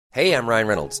Hey, I'm Ryan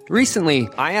Reynolds. Recently,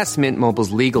 I asked Mint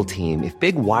Mobile's legal team if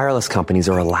big wireless companies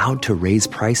are allowed to raise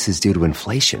prices due to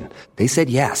inflation. They said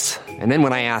yes. And then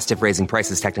when I asked if raising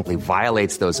prices technically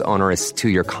violates those onerous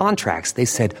two-year contracts, they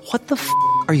said, "What the f***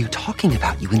 are you talking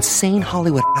about, you insane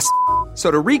Hollywood ass?" So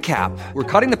to recap, we're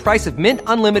cutting the price of Mint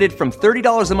Unlimited from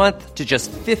 $30 a month to just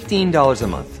 $15 a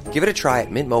month. Give it a try at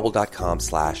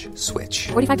mintmobile.com/switch.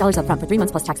 $45 up front for 3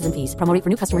 months plus taxes and fees. Promo rate for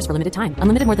new customers for limited time.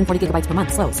 Unlimited more than 40 gigabytes per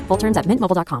month. Slows full terms at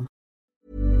mintmobile.com.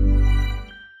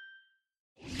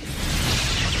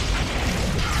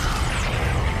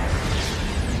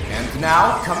 And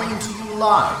now, coming to you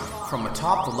live from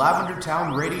atop the Lavender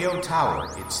Town Radio Tower,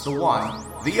 it's the one,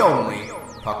 the only,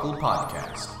 Puckle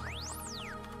Podcast.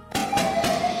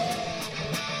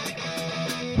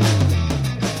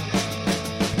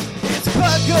 It's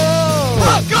Puckle!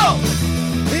 Puckle!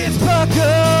 It's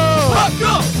Puckle!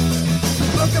 Puckle!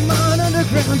 Pokemon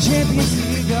Underground Champions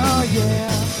League, oh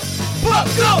yeah!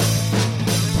 Puckle!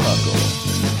 Puckle.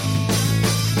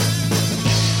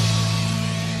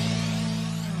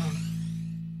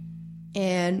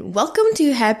 And welcome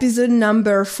to episode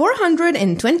number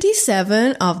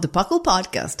 427 of the Puckle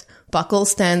Podcast. Puckle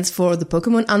stands for the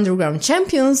Pokemon Underground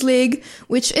Champions League,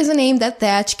 which is a name that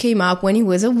Thatch came up when he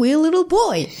was a wee little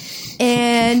boy.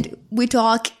 And we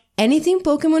talk anything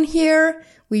Pokemon here.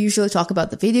 We usually talk about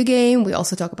the video game. We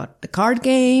also talk about the card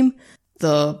game,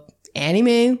 the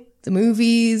anime, the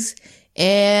movies,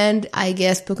 and I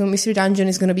guess Pokemon Mystery Dungeon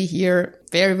is going to be here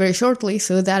very, very shortly,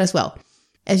 so that as well.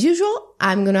 As usual,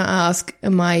 I'm going to ask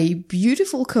my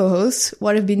beautiful co-hosts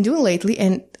what I've been doing lately,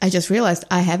 and I just realized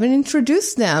I haven't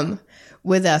introduced them.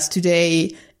 With us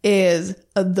today is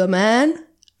the man,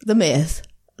 the myth,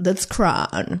 that's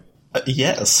Kron.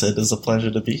 Yes, it is a pleasure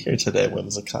to be here today,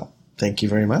 Whimsicott. Thank you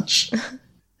very much.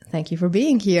 Thank you for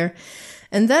being here.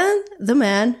 And then the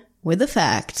man with the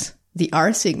facts, the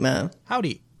R Sigma.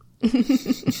 Howdy.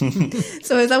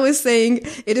 So as I was saying,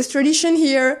 it is tradition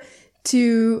here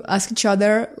to ask each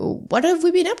other, what have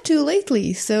we been up to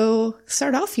lately? So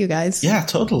start off, you guys. Yeah,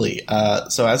 totally.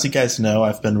 So as you guys know,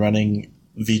 I've been running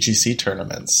VGC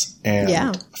tournaments,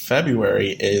 and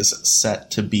February is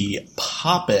set to be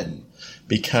poppin'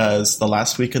 because the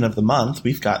last weekend of the month,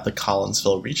 we've got the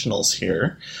Collinsville Regionals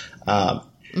here.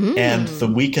 And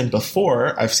the weekend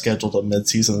before, I've scheduled a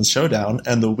mid-season showdown,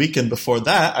 and the weekend before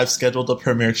that, I've scheduled a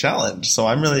Premier Challenge. So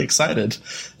I'm really excited.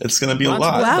 It's going to be a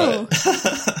lot. Wow.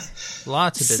 But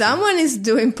Lots of busy. Someone is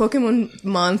doing Pokemon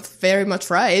Month very much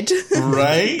right.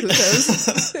 Right?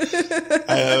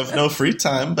 I have no free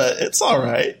time, but it's all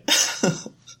right.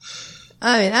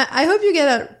 I mean, I hope you get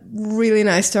a really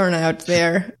nice turnout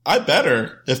there. I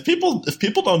better. If people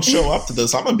don't show up to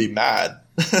this, I'm going to be mad.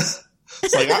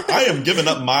 It's like, I am giving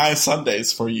up my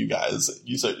Sundays for you guys.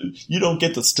 You don't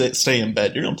get to stay in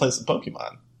bed. You're going to play some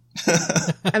Pokemon.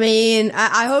 I mean,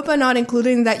 I hope I'm not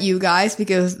including that you guys,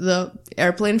 because the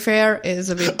airplane fare is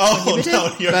a bit prohibitive.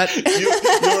 No, you're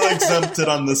exempted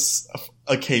on this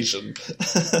occasion.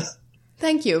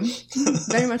 Thank you.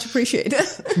 Very much appreciate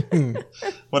it.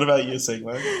 What about you,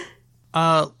 Sigma?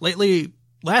 Lately,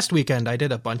 last weekend, I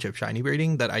did a bunch of shiny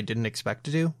breeding that I didn't expect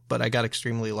to do, but I got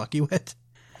extremely lucky with.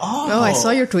 Oh, I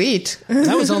saw your tweet.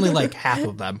 That was only like half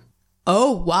of them.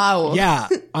 Oh, wow. Yeah.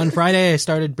 On Friday, I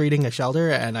started breeding a Shelder,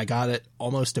 and I got it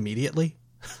almost immediately.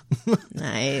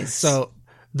 Nice. So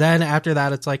then after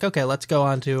that, it's like, okay, let's go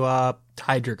on to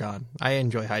Hydreigon. I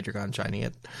enjoy Hydreigon shiny.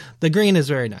 The green is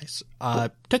very nice.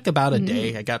 Took about a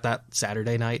day. I got that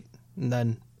Saturday night. And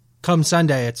then come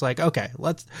Sunday, it's like, okay,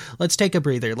 let's take a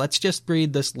breather. Let's just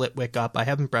breed this Litwick up. I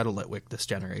haven't bred a Litwick this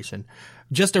generation.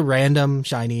 Just a random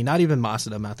shiny, not even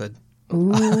Masada method.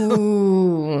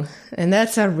 Ooh, and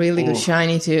that's a really good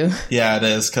shiny too. Yeah, it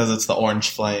is, because it's the orange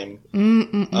flame.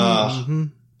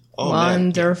 Oh,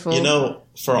 wonderful. Man. You know,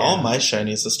 for all my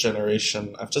shinies this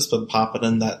generation, I've just been popping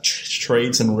in that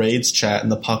trades and raids chat in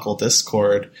the Puckle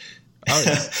Discord. Oh,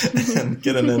 yeah. And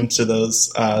getting into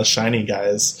those shiny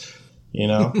guys, you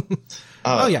know?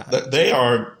 Oh, yeah. They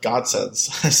are godsends,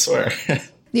 I swear.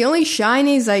 The only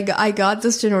shinies I got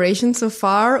this generation so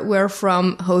far were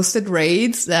from hosted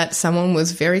raids that someone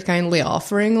was very kindly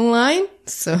offering online,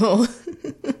 so...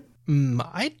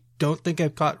 I don't think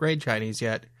I've caught raid shinies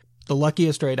yet. The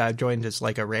luckiest raid I've joined is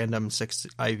like a random 6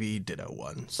 IV Ditto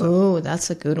one. So. Oh, that's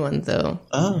a good one, though.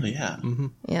 Oh, yeah. Mm-hmm.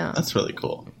 Yeah. That's really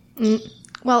cool.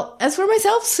 Well, as for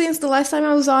myself, since the last time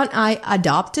I was on, I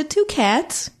adopted 2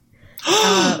 cats.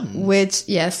 Which,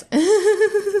 yes.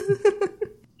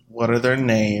 What are their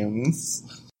names?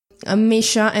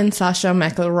 Misha and Sasha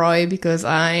McElroy, because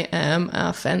I am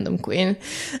a fandom queen.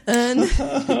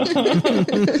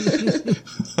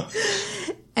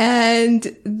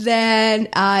 And then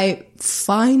I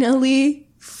finally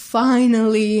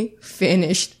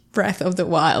finished Breath of the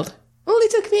Wild. Only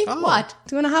took me,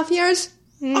 2.5 years?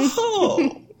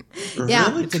 Oh, yeah.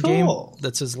 really It's a cool. game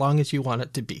that's as long as you want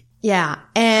it to be. Yeah,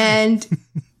 and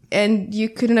you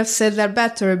couldn't have said that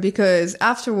better, because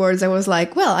afterwards I was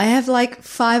like, well, I have like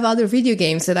 5 other video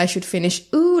games that I should finish.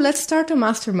 Ooh, let's start a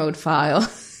master mode file.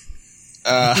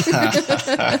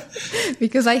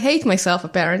 Because I hate myself,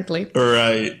 apparently.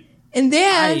 Right. And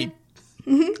then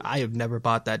I have never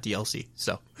bought that DLC,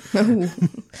 so.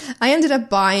 I ended up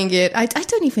buying it. I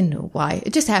don't even know why.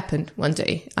 It just happened one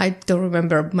day. I don't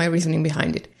remember my reasoning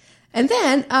behind it. And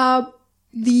then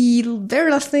the very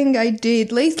last thing I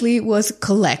did lately was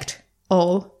collect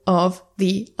all of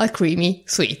the Alcremie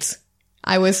sweets.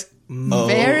 I was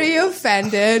very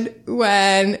offended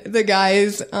when the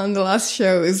guys on the last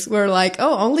shows were like,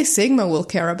 oh, only Sigma will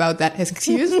care about that.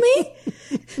 Excuse me?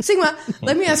 Sigma,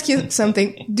 let me ask you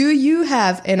something. Do you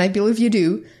have, and I believe you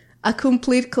do, a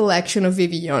complete collection of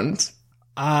Vivians?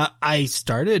 I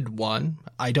started one.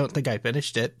 I don't think I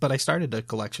finished it, but I started a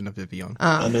collection of Vivian.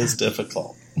 That is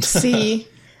difficult. See,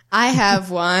 I have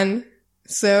one.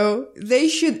 So they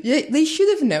should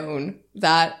have known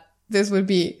that this would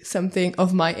be something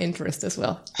of my interest as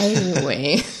well.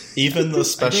 Anyway. Even the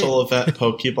special event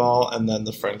Pokeball and then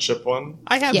the friendship one?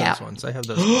 I have those ones. I have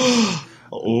those.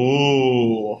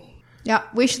 Ooh. Yeah,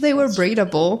 wish they were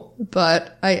breedable,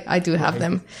 but I do have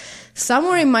them.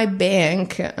 Somewhere in my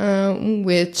bank,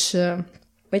 which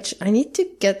I need to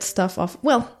get stuff off.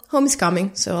 Well, home is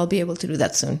coming, so I'll be able to do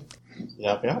that soon.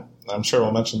 Yep. I'm sure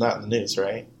we'll mention that in the news,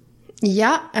 right?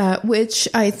 Yeah, which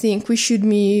I think we should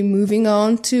be moving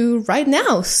on to right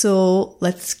now. So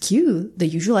let's cue the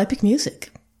usual epic music.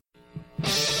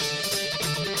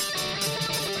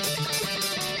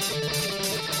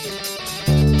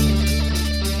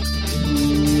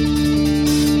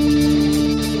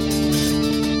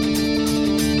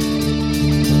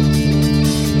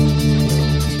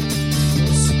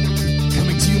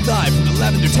 Coming to you live from the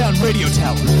Lavender Town Radio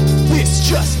Tower. This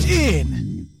just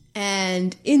in.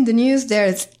 And in the news,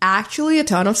 there's actually a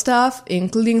ton of stuff,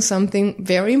 including something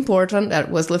very important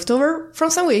that was left over from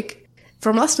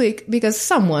last week, because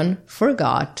someone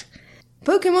forgot.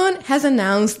 Pokemon has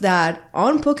announced that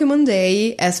on Pokemon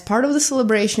Day, as part of the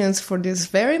celebrations for this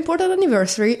very important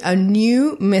anniversary, a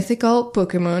new mythical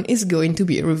Pokemon is going to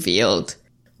be revealed.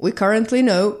 We currently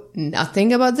know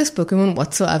nothing about this Pokemon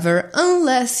whatsoever,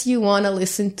 unless you want to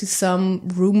listen to some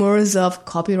rumors of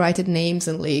copyrighted names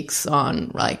and leaks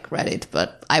on, like, Reddit,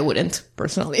 but I wouldn't,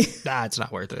 personally. Nah, it's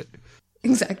not worth it.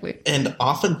 Exactly. And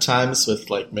oftentimes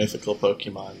with, like, mythical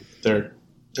Pokemon,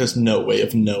 there's no way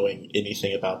of knowing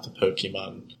anything about the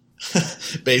Pokemon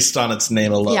based on its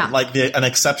name alone. Yeah. Like, an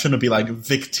exception would be, like,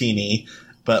 Victini,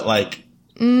 but, like,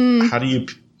 how do you...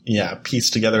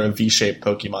 piece together a V-shaped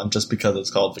Pokemon just because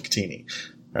it's called Victini,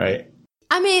 right?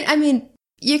 I mean,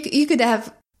 you could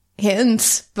have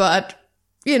hints, but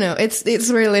it's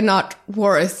really not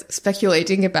worth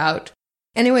speculating about.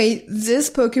 Anyway, this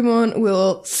Pokemon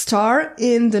will star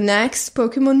in the next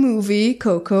Pokemon movie,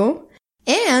 Coco,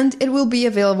 and it will be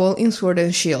available in Sword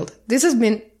and Shield. This has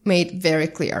been made very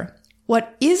clear.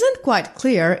 What isn't quite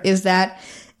clear is that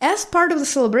as part of the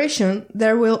celebration,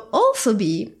 there will also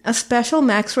be a special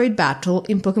max raid battle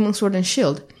in Pokemon Sword and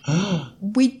Shield. Are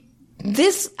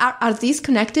these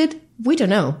connected? We don't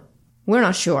know. We're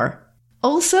not sure.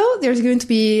 Also, there's going to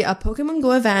be a Pokemon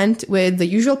Go event with the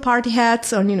usual party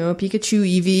hats on, Pikachu,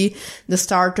 Eevee, the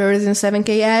starters, and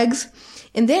 7K eggs.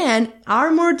 And then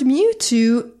Armored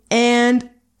Mewtwo and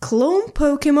clone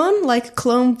Pokemon like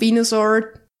clone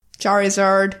Venusaur,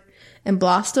 Charizard, and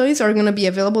Blastoise are going to be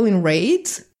available in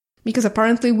raids. Because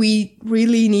apparently we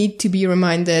really need to be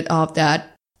reminded of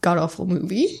that god-awful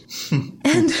movie.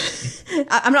 And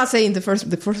I'm not saying the first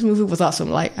movie was awesome.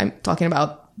 Like, I'm talking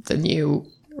about the new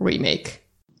remake.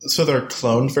 So there are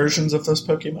cloned versions of those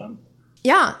Pokemon?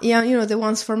 Yeah, the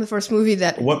ones from the first movie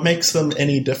that... What makes them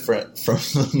any different from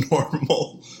the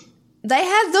normal? They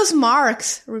had those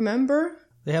marks, remember?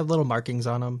 They have little markings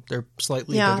on them. They're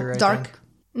slightly bigger, dark.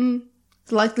 I think.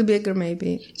 Slightly bigger,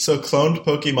 maybe. So cloned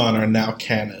Pokemon are now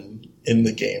canon in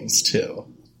the games, too.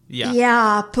 Yeah.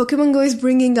 Yeah, Pokemon Go is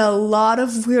bringing a lot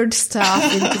of weird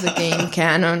stuff into the game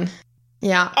canon.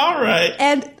 Yeah. All right.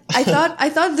 And I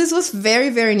thought this was very,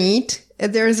 very neat.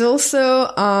 There's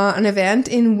also an event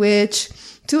in which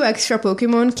 2 extra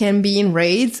Pokemon can be in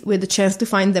raids with the chance to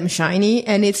find them shiny,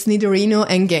 and it's Nidorino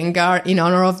and Gengar in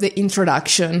honor of the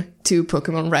introduction to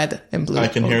Pokemon Red and Blue. I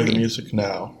can hear the music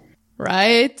now.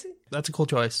 Right? That's a cool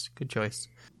choice. Good choice.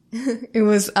 It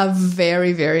was a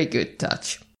very, very good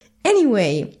touch.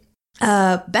 Anyway,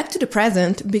 Back to the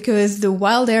present, because the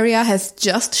wild area has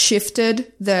just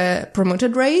shifted the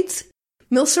promoted raids.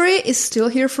 Milcery is still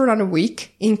here for another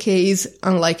week, in case,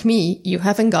 unlike me, you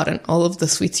haven't gotten all of the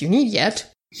sweets you need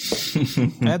yet.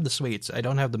 I have the sweets. I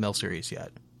don't have the Milceries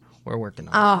yet. We're working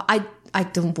on it. I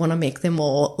don't want to make them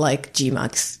all like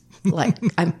Gmax. Like,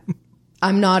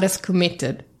 I'm not as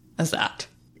committed as that.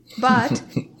 But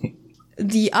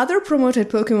the other promoted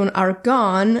Pokemon are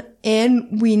gone,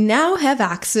 and we now have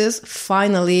access,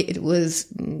 finally, it was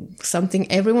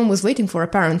something everyone was waiting for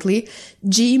apparently,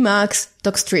 Gmax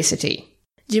Toxtricity.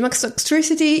 Gmax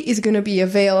Toxtricity is going to be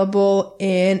available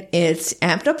in its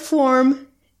amped up form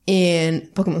in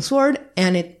Pokemon Sword,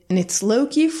 and in its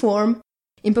low-key form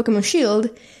in Pokemon Shield.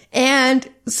 And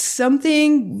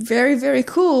something very, very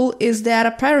cool is that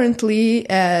apparently,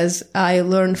 as I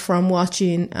learned from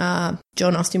watching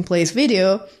John Austin Play's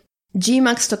video,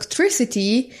 Gmax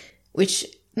Toxtricity, which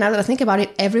now that I think about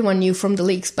it, everyone knew from the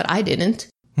leaks, but I didn't,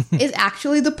 is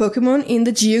actually the Pokemon in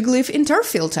the Geoglyph in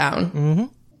Turffield Town. Mm-hmm.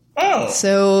 Oh.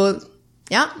 So,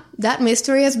 yeah, that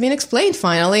mystery has been explained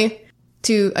finally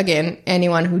to, again,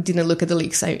 anyone who didn't look at the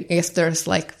leaks. I guess there's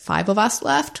like 5 of us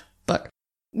left, but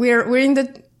we're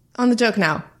on the joke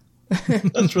now.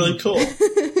 That's really cool.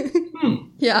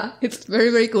 Yeah, it's very,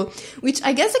 very cool. Which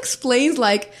I guess explains,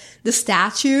 like, the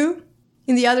statue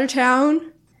in the other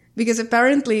town. Because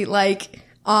apparently, like,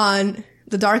 on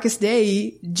the darkest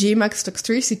day, Gmax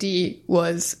Toxtricity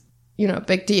was, a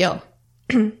big deal.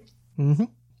 Mm-hmm.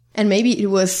 And maybe it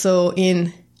was so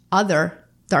in other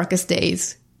darkest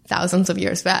days, thousands of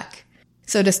years back.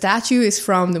 So the statue is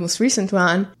from the most recent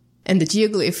one, and the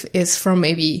geoglyph is from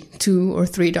maybe 2 or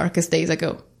 3 darkest days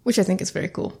ago, which I think is very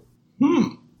cool.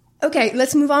 Okay,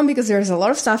 let's move on because there's a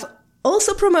lot of stuff.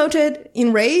 Also promoted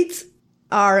in raids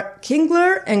are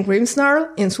Kingler and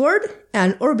Grimmsnarl in Sword,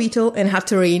 and Orbeetle and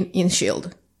Hatterene in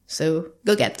Shield. So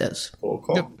go get those. Cool.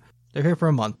 Yep. They're here for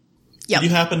a month. Yep.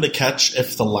 Did you happen to catch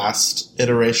if the last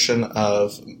iteration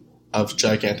of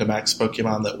Gigantamax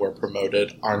Pokemon that were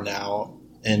promoted are now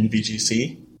in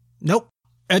VGC? Nope.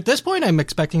 At this point, I'm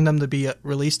expecting them to be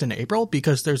released in April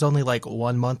because there's only like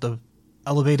 1 month of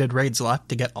elevated raids left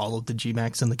to get all of the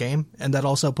Gmax in the game. And that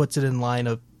also puts it in line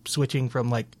of switching from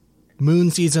like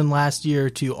Moon season last year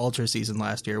to Ultra season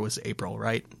last year was April,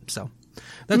 right? So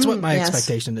that's what my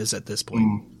expectation is at this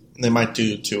point. They might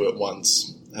do 2 at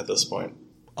once at this point.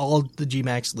 All the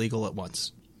Gmax legal at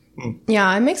once.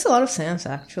 Yeah, it makes a lot of sense,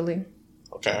 actually.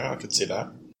 Okay, I could see that.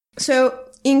 So,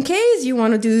 in case you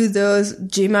want to do those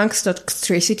Gmax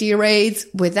Toxtricity raids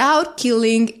without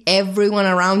killing everyone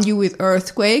around you with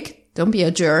Earthquake, don't be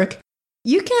a jerk,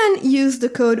 you can use the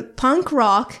code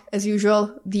PUNKROCK. As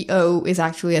usual, the O is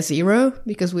actually a 0,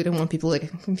 because we don't want people to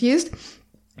get confused,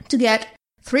 to get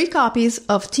 3 copies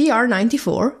of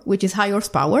TR94, which is high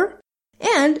horsepower.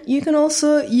 And you can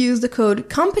also use the code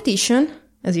COMPETITION,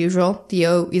 as usual, the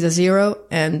O is a 0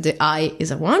 and the I is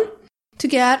a 1, to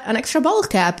get an extra bottle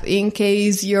cap in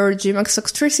case your Gmax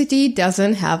Toxtricity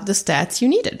doesn't have the stats you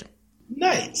needed.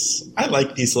 Nice. I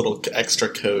like these little extra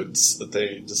codes that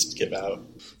they just give out.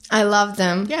 I love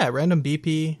them. Yeah, random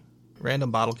BP, random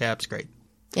bottle caps, great.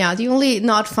 Yeah, the only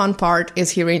not fun part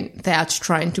is hearing Thatch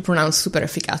trying to pronounce super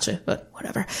efficace, but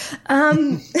whatever.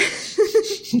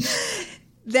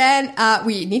 Then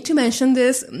we need to mention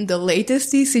this. The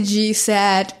latest TCG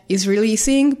set is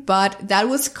releasing, but that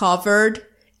was covered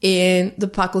in the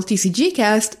Puckle TCG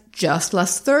cast just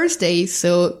last Thursday,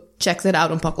 so check that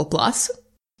out on Puckle Plus.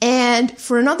 And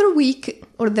for another week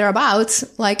or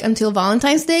thereabouts, like until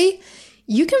Valentine's Day,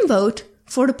 you can vote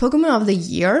for the Pokemon of the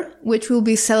Year, which will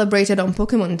be celebrated on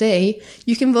Pokemon Day.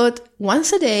 You can vote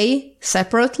once a day,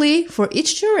 separately, for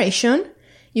each generation.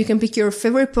 You can pick your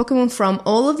favorite Pokemon from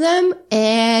all of them,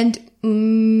 and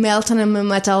Meltan and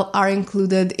Metal are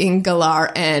included in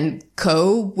Galar and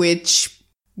Co., which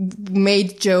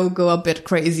made Joe go a bit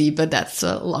crazy, but that's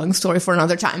a long story for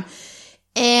another time.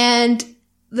 And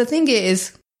the thing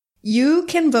is, you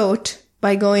can vote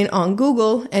by going on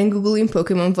Google and Googling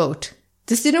Pokemon Vote.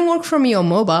 This didn't work for me on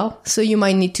mobile, so you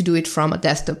might need to do it from a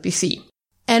desktop PC.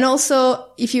 And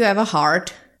also, if you have a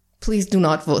heart, please do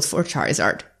not vote for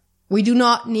Charizard. We do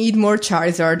not need more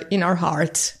Charizard in our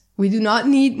hearts. We do not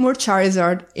need more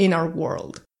Charizard in our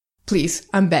world. Please,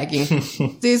 I'm begging.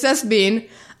 This has been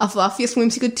a Fluffiest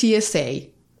Whimsical TSA.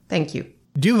 Thank you.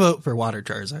 Do vote for Water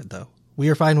Charizard, though. We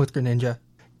are fine with Greninja.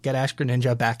 Get Ash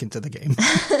Greninja back into the game.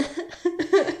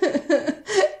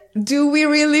 Do we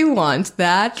really want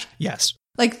that? Yes.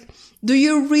 Like, do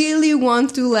you really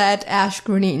want to let Ash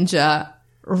Greninja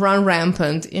run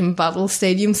rampant in Battle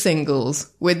Stadium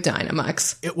singles with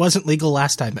Dynamax? It wasn't legal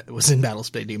last time it was in Battle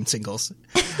Stadium singles.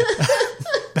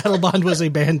 Battle Bond was a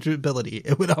banned ability.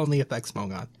 It would only affect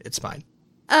Smogon. It's fine.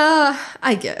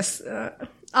 I guess.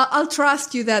 I'll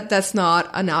trust you that that's not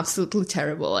an absolutely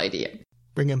terrible idea.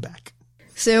 Bring him back.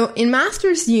 So in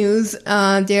Masters news,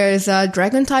 there's a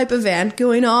Dragon type event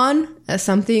going on,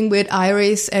 something with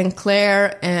Iris and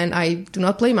Claire, and I do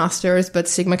not play Masters, but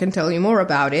Sigma can tell you more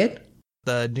about it.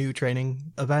 The new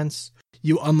training events,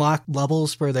 you unlock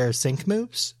levels for their sync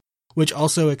moves, which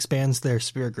also expands their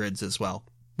sphere grids as well,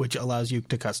 which allows you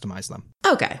to customize them.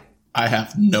 Okay. I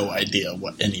have no idea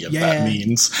what any of that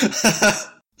means.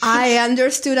 I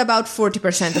understood about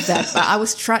 40% of that, but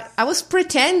I was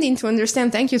pretending to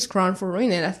understand. Thank you, Scron, for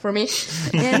ruining that for me.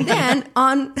 And then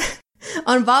on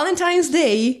Valentine's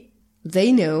Day,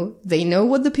 they know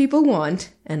what the people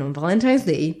want, and on Valentine's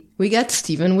Day, we get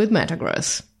Steven with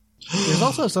Metagross. There's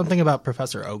also something about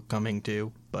Professor Oak coming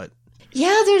too, but...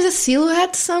 Yeah, there's a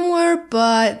silhouette somewhere,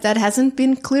 but that hasn't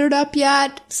been cleared up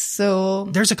yet, so...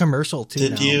 There's a commercial, too.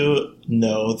 Did you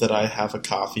know that I have a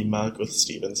coffee mug with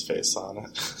Steven's face on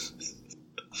it?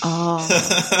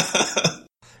 Oh.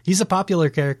 He's a popular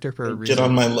character for a reason. Get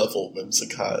on my level,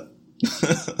 Whimsicott.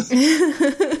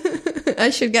 I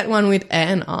should get one with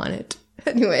N on it.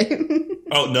 Anyway.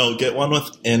 Oh, no, get one with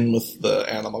N with the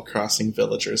Animal Crossing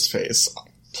villager's face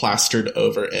plastered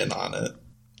over N on it.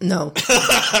 No.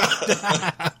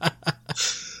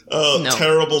 Oh, no.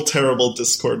 Terrible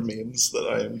Discord memes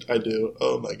that I do.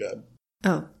 Oh my god.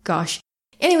 Oh, gosh.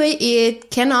 Anyway, it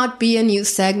cannot be a news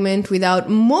segment without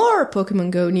more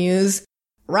Pokemon Go news.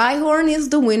 Rhyhorn is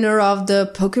the winner of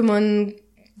the Pokemon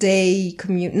Day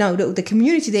the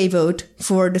Community Day vote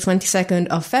for the 22nd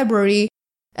of February.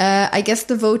 I guess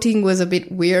the voting was a bit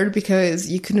weird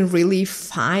because you couldn't really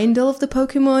find all of the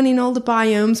Pokemon in all the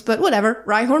biomes, but whatever,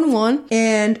 Rhyhorn won.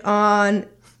 And on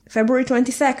February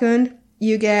 22nd,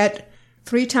 you get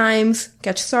 3 times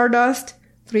Catch Stardust,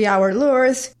 3-hour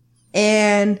lures,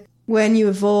 and when you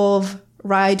evolve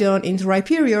Rhydon into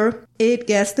Rhyperior, it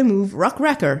gets the move Rock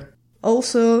Wrecker.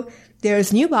 Also,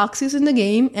 there's new boxes in the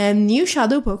game and new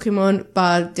shadow Pokemon,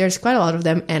 but there's quite a lot of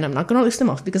them, and I'm not going to list them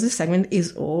off because this segment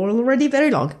is already very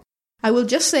long. I will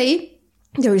just say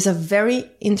there is a very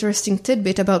interesting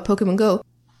tidbit about Pokemon Go.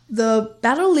 The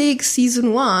Battle League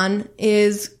Season 1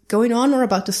 is going on or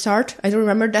about to start. I don't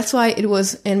remember. That's why it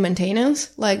was in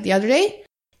maintenance like the other day.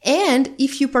 And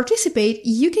if you participate,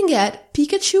 you can get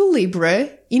Pikachu Libre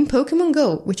in Pokemon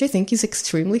Go, which I think is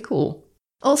extremely cool.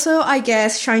 Also, I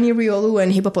guess Shiny Riolu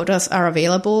and Hippopotas are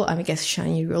available. I guess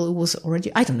Shiny Riolu was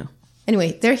already... I don't know.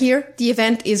 Anyway, they're here. The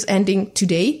event is ending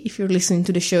today, if you're listening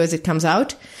to the show as it comes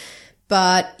out.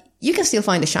 But you can still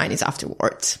find the Shinies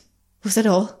afterwards. Was that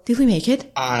all? Did we make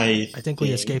it? I think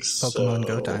we escaped Pokemon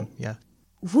Go time, yeah.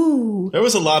 Woo! There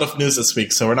was a lot of news this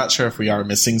week, so we're not sure if we are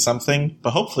missing something,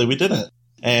 but hopefully we didn't.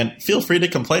 And feel free to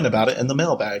complain about it in the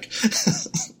mailbag.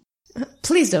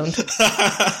 Please don't.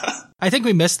 I think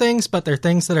we missed things, but they're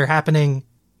things that are happening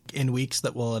in weeks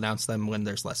that we'll announce them when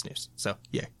there's less news. So,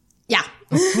 yeah. Yeah,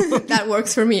 that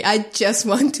works for me. I just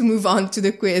want to move on to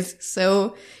the quiz.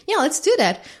 So, yeah, let's do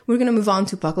that. We're going to move on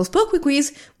to Puckle's Poke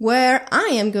Quiz, where I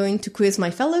am going to quiz my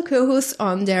fellow co-hosts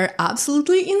on their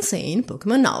absolutely insane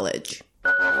Pokemon knowledge.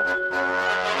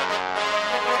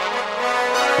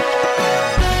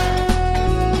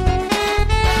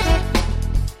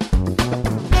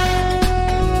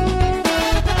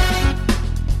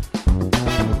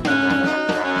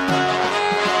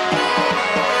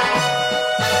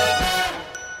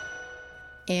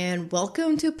 And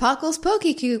welcome to Puckle's Poke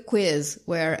Quiz,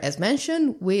 where, as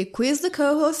mentioned, we quiz the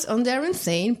co-hosts on their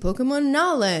insane Pokemon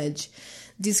knowledge.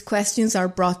 These questions are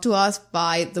brought to us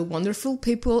by the wonderful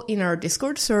people in our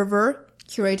Discord server,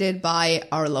 curated by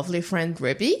our lovely friend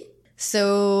Ribby.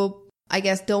 So, I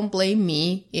guess don't blame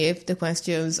me if the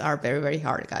questions are very, very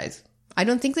hard, guys. I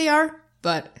don't think they are,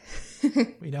 but...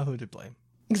 We know who to blame.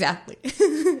 Exactly.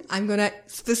 I'm gonna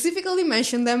specifically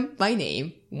mention them by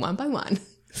name, one by one.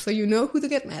 So you know who to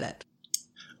get mad at.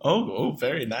 Oh,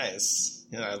 very nice.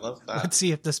 Yeah, I love that. Let's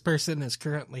see if this person is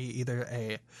currently either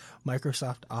a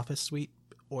Microsoft Office suite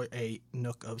or a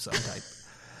Nook of some type.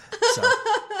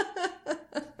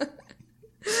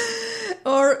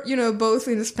 Or, both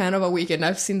in the span of a weekend.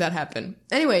 I've seen that happen.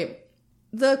 Anyway,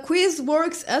 the quiz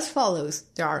works as follows.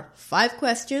 There are 5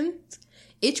 questions.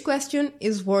 Each question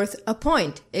is worth a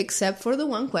point, except for the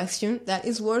one question that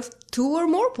is worth 2 or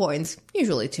more points,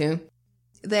 usually 2.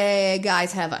 The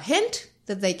guys have a hint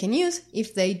that they can use.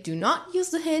 If they do not use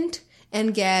the hint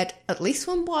and get at least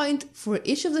 1 point for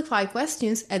each of the 5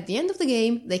 questions, at the end of the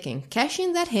game, they can cash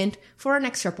in that hint for an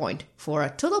extra point, for a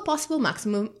total possible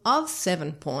maximum of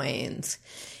 7 points.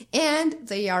 And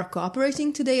they are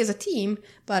cooperating today as a team,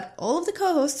 but all of the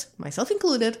co-hosts, myself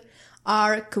included,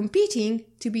 are competing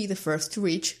to be the first to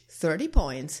reach 30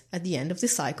 points at the end of the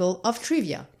cycle of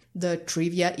trivia. The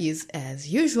trivia is,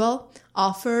 as usual,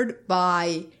 offered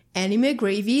by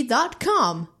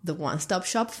AnimeGravy.com, the one-stop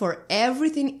shop for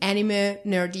everything anime,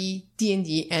 nerdy,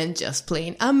 D&D, and just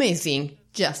plain amazing,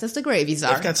 just as the Gravies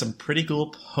are. They've got some pretty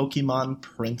cool Pokemon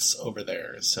prints over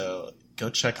there, so go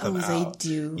check them out. Oh, they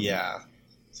do. Yeah.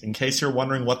 So in case you're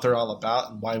wondering what they're all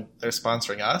about and why they're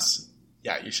sponsoring us,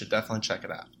 yeah, you should definitely check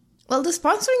it out. Well, they're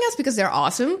sponsoring us because they're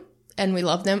awesome, and we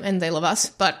love them, and they love us,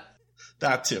 but...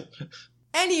 That too.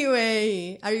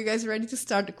 Anyway, are you guys ready to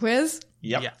start the quiz?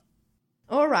 Yep. Yeah.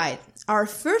 All right. Our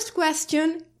first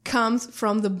question comes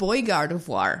from the Boy God of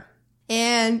War.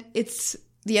 And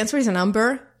the answer is a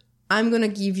number. I'm going to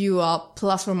give you a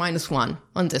plus or minus 1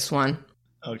 on this one.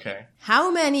 Okay.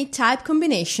 How many type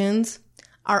combinations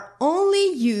are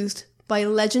only used by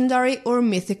legendary or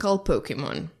mythical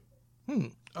Pokemon?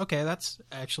 Okay, that's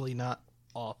actually not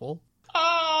awful.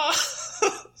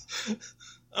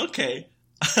 Okay.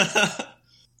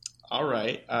 All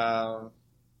right.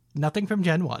 Nothing from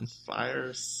Gen 1.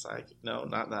 Fire Psychic. No,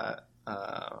 not that.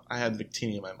 I had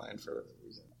Victini in my mind for a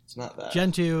reason. It's not that.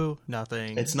 Gen 2,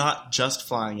 nothing. It's not just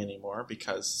flying anymore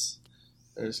because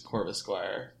there's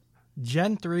Corvisquire.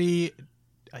 Gen 3,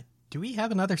 do we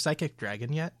have another Psychic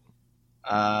Dragon yet?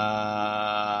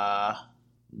 No.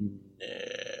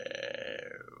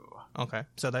 Okay,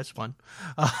 so that's one.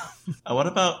 What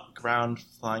about ground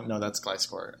flying? No, that's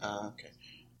Gliscor. Okay.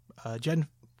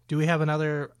 Do we have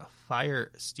another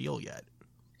Fire Steel yet?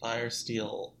 Fire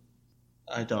Steel,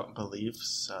 I don't believe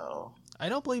so. I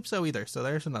don't believe so either, so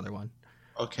there's another one.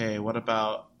 Okay, what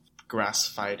about grass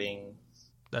fighting?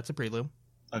 That's a Prelude.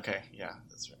 Okay, yeah,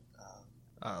 that's right.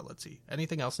 Let's see.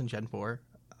 Anything else in Gen 4?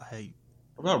 What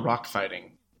about rock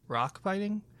fighting? Rock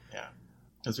fighting? Yeah,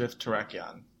 because we have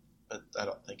Terrakion, but I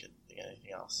don't think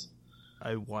anything else.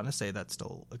 I want to say that's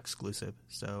still exclusive,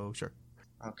 so sure.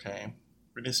 Okay.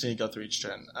 We just need to go through each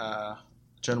gen.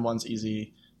 Gen 1's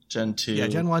easy. Gen 2... Yeah,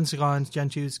 Gen 1's gone. Gen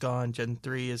 2's gone. Gen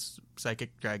 3 is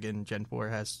Psychic Dragon. Gen 4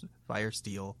 has Fire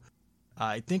Steel.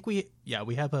 I think we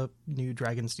have a new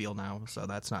Dragon Steel now, so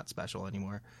that's not special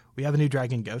anymore. We have a new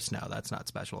Dragon Ghost now. That's not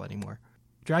special anymore.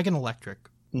 Dragon Electric.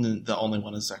 The only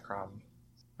one is Zekrom.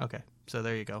 Okay, so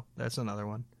there you go. That's another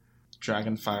one.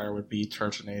 Dragon Fire would be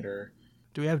Turtonator.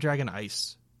 Do we have Dragon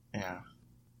Ice? Yeah.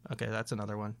 Okay, that's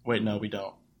another one. Wait, no, we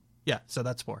don't. Yeah, so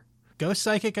that's 4. Ghost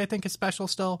Psychic, I think, is special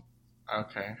still.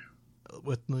 Okay.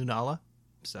 With Lunala,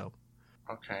 so.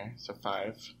 Okay, so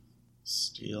 5.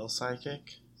 Steel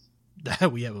Psychic.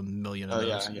 We have a million of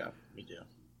those. Yeah, we do.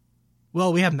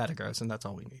 Well, we have Metagross, and that's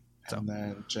all we need. So. And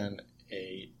then Gen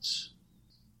 8,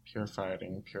 Pure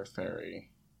Fighting, Pure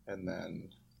Fairy, and then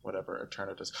whatever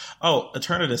Eternatus. Oh,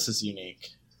 Eternatus is unique.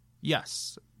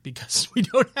 Yes, because we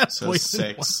don't have so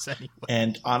poison 6 ones anyway.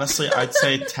 And honestly, I'd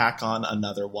say tack on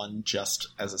another one just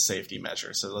as a safety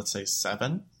measure. So let's say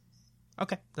 7.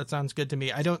 Okay, that sounds good to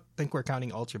me. I don't think we're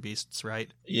counting Ultra Beasts, right?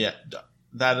 Yeah,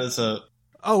 that is a...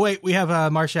 Oh, wait, we have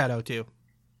Marshadow, too.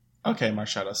 Okay,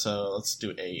 Marshadow, so let's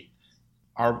do 8.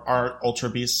 Are Ultra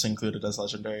Beasts included as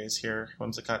legendaries here,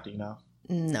 Whimsicott, do you know?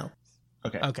 No.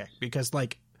 Okay, because,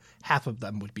 half of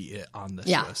them would be on this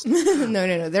list.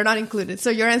 No, they're not included. So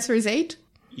your answer is 8?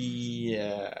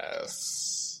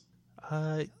 Yes.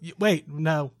 Wait,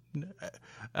 no.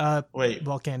 Wait.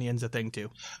 Volcanion's a thing, too.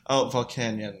 Oh,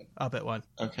 Volcanion. Up at 1.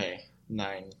 Okay,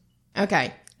 9.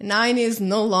 Okay. 9 is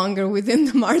no longer within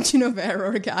the margin of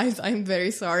error, guys. I'm very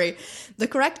sorry. The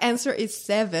correct answer is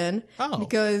 7. Oh.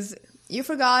 Because you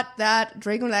forgot that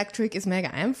Dragon Electric is Mega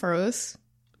Ampharos.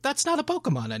 That's not a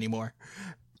Pokemon anymore.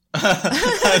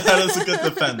 That is a good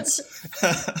defense.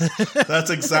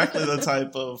 That's exactly the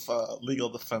type of legal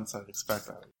defense I'd expect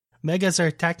out of it. Megas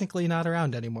are technically not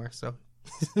around anymore, so...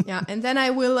 Yeah, and then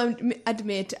I will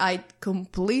admit I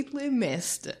completely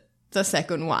missed the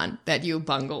second one that you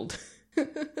bungled.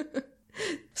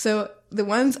 So the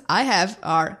ones I have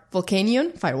are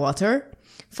Volcanion, Firewater,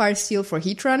 Fire Steel for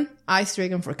Heatran, Ice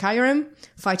Dragon for Kyurem,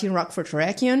 Fighting Rock for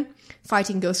Terrakion,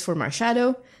 Fighting Ghost for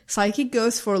Marshadow, Psychic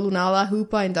Ghost for Lunala,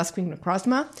 Hoopa, and Duskwing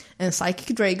Necrozma, and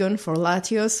Psychic Dragon for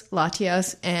Latios,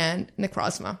 Latias, and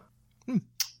Necrozma.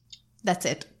 That's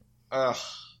it. That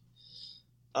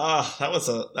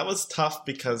was tough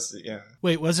because, yeah.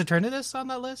 Wait, was Eternatus on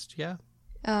that list? Yeah.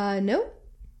 No.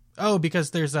 Oh,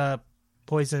 because there's a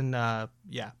poison, no.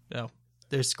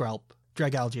 There's Skrelp.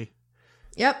 Dragalge.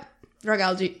 Yep.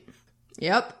 Dragalge.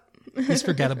 Yep. He's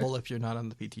forgettable if you're not on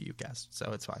the PTU cast,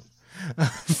 so it's fine.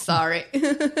 Sorry.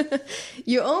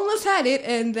 You almost had it,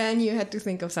 and then you had to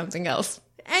think of something else.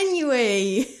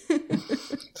 Anyway.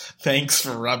 Thanks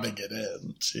for rubbing it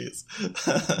in. Jeez.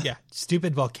 Yeah,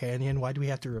 stupid Volcanion. Why do we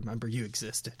have to remember you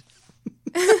existed?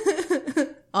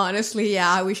 Honestly,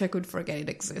 yeah, I wish I could forget it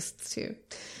exists too.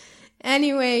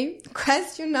 Anyway,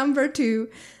 question number 2.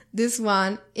 This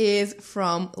one is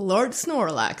from Lord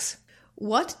Snorlax.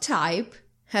 What type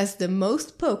has the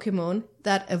most Pokemon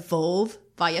that evolve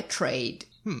via trade?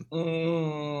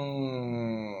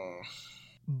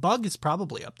 Bug is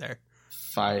probably up there.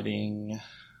 Fighting.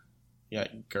 Yeah,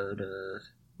 Girder,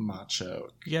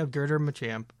 Machoke. You have Girder,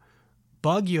 Machamp.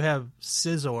 Bug, you have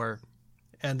Scizor,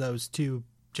 and those 2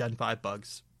 Gen 5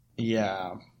 bugs.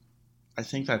 Yeah. I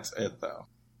think that's it, though.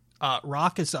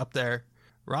 Rock is up there.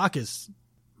 Rock is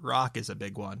a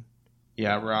big one.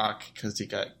 Yeah, Rock, because you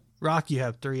got... Rock, you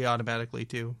have 3 automatically,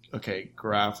 too. Okay,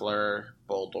 Graveler,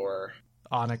 Boldore.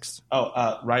 Onyx.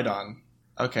 Oh, Rhydon.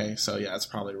 Okay, so yeah, it's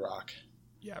probably Rock.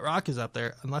 Yeah, Rock is up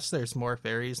there, unless there's more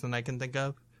fairies than I can think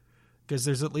of. Because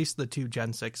there's at least the 2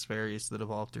 Gen 6 fairies that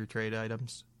evolve through trade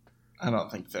items. I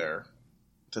don't think they're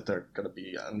going to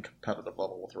be on competitive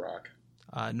level with Rock.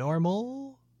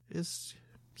 Normal is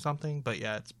something, but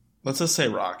yeah, it's... Let's just say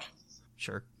Rock.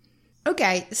 Sure.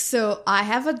 Okay, so I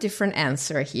have a different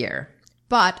answer here.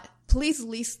 But please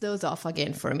list those off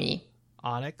again for me.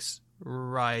 Onyx,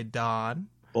 Rhydon,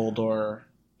 Boldore,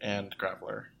 and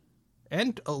Graveler.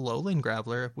 And a Alolan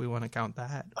Graveler, if we want to count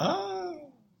that.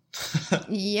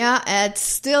 Yeah, it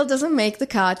still doesn't make the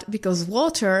cut because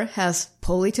water has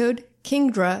Politoed,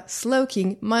 Kingdra,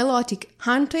 Slowking, Milotic,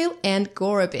 Huntail, and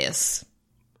Gorebyss.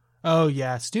 Oh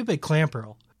yeah, stupid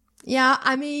Clamperl. Yeah,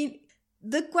 I mean,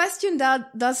 the question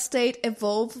does state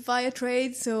evolve via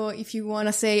trade, so if you want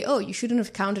to say, oh, you shouldn't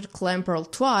have counted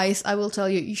Clamperl twice, I will tell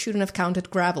you, you shouldn't have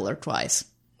counted Graveler twice.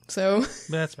 So,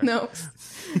 that's right. No.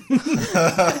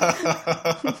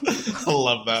 I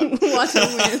love that. What a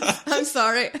win. I'm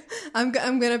sorry. I'm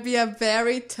gonna be a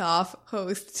very tough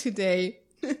host today.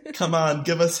 Come on,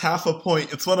 give us half a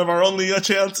point. It's one of our only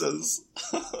chances.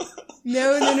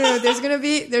 No. There's gonna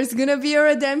be a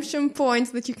redemption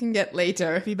point that you can get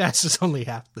later. Feebas is only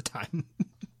half the time.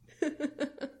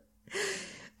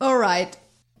 All right.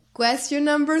 Question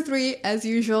number 3, as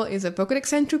usual, is a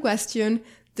Pokédex entry question.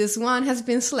 This one has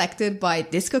been selected by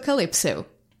Disco Calypso.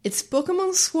 Its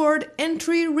Pokemon Sword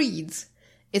entry reads,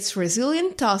 its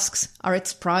resilient tusks are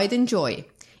its pride and joy.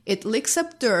 It licks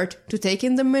up dirt to take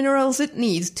in the minerals it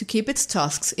needs to keep its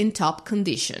tusks in top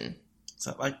condition. Is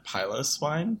that like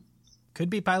Piloswine? Could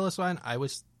be Piloswine. I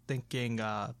was thinking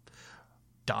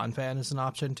Donphan is an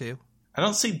option too. I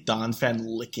don't see Donphan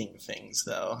licking things,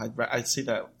 though. I'd see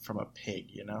that from a pig,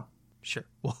 you know? Sure.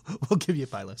 We'll give you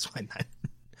Piloswine then.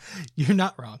 You're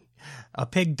not wrong. A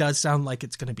pig does sound like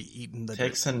it's going to be eaten.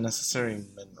 Takes in necessary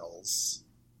minerals.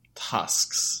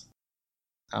 Tusks.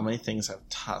 How many things have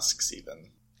tusks, even?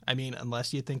 I mean,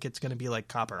 unless you think it's going to be like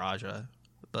Copperajah.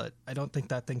 But I don't think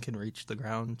that thing can reach the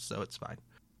ground, so it's fine.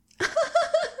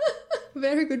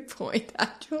 Very good point,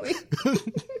 actually.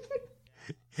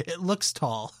 It looks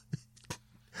tall.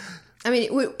 I mean,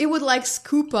 it would like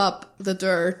scoop up the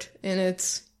dirt in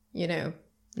its,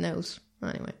 nose.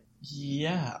 Anyway.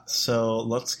 Yeah, so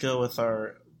let's go with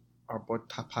our boy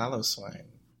Piloswine.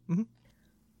 Mm-hmm.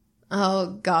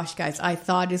 Oh gosh, guys, I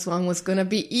thought this one was gonna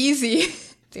be easy.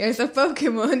 There's a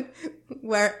Pokemon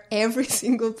where every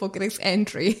single Pokédex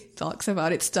entry talks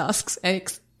about its tusks, and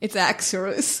it's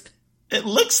Axorus. It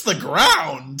licks the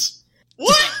ground!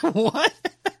 What? What?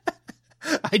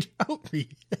 I don't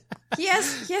read. He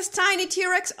has tiny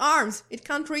T-Rex arms. It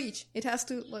can't reach. It has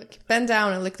to, bend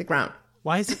down and lick the ground.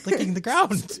 Why is it licking the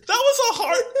ground? That was a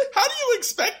hard... How do you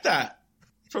expect that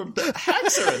from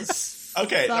Haxorus?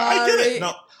 Okay, no, I get it.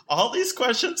 No, all these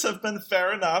questions have been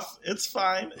fair enough. It's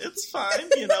fine. It's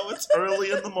early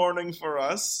in the morning for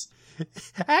us.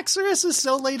 Haxorus is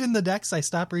so late in the decks, I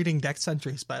stopped reading Dex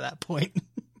entries by that point.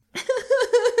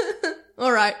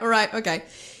 All right, okay.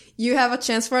 You have a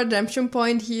chance for a redemption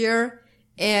point here,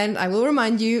 and I will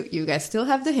remind you, you guys still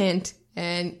have the hint,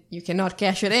 and you cannot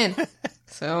cash it in.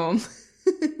 So...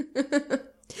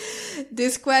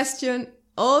 This question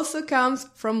also comes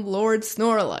from Lord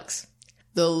Snorlax.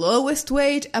 The lowest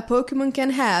weight a Pokemon can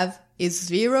have is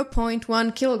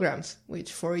 0.1 kilograms,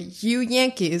 which for you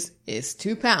Yankees is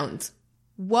 2 pounds.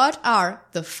 What are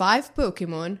the 5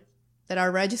 Pokemon that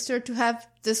are registered to have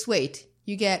this weight?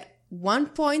 You get 1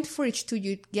 point for each 2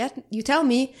 you tell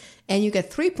me, and you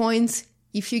get 3 points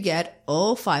if you get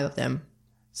all 5 of them.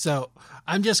 So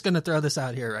I'm just going to throw this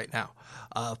out here right now.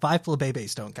 5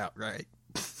 Flabébés don't count, right?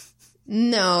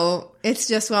 No, it's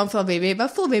just 1 Flabébé,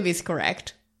 but Flabébé is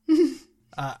correct.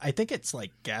 I think it's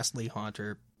like Ghastly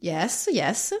Haunter. Yes.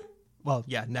 Well,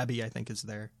 yeah, Nebby I think is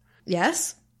there.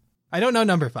 Yes. I don't know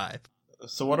number 5.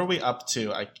 So what are we up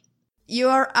to? You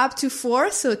are up to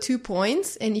 4, so 2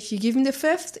 points. And if you give him the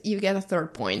 5th, you get a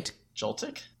 3rd point.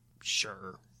 Joltik?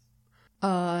 Sure.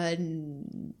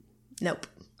 Nope.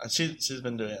 She's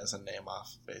been doing it as a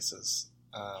name-off basis.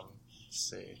 Let's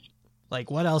see.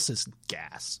 Like, what else is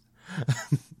gas?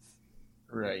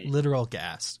 Right. Literal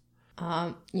gas.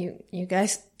 You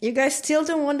guys still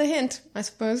don't want the hint, I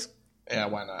suppose. Yeah,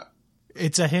 why not?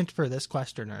 It's a hint for this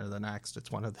question or the next.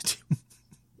 It's one of the two.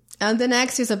 And the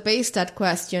next is a base stat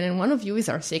question, and one of you is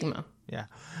our Sigma. Yeah.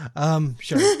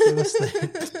 Sure. Give us the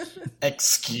hint.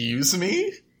 Excuse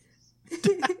me?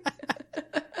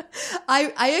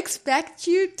 I expect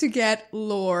you to get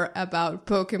lore about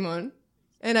Pokemon.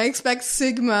 And I expect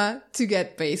Sigma to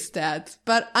get base stats.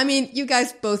 But, I mean, you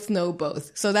guys both know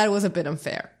both. So that was a bit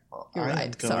unfair. Well, You're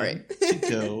right. Sorry. To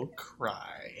go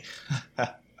cry.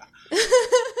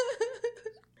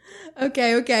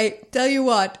 Okay. Tell you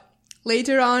what.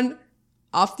 Later on,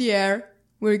 off the air,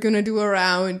 we're gonna do a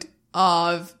round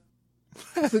of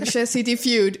Fuchsia City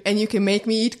Feud. And you can make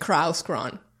me eat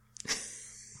Krauskron.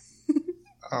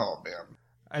 Oh, man.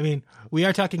 I mean, we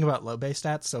are talking about low base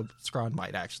stats, so Scrawn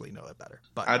might actually know it better.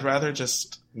 But I'd rather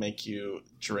just make you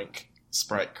drink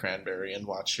Sprite Cranberry and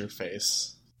watch your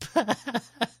face.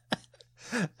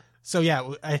 So yeah,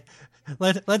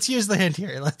 let's use the hint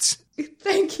here.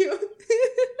 Thank you.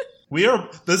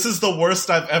 This is the worst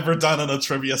I've ever done in a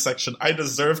trivia section. I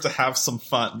deserve to have some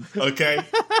fun, okay?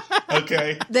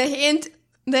 Okay. The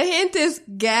hint is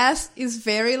gas is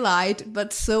very light,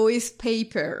 but so is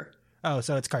paper. Oh,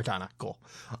 so it's Kartana. Cool.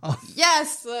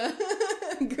 Yes!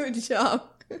 Good job.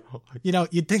 You know,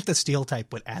 you'd think the steel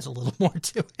type would add a little more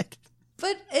to it.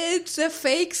 But it's a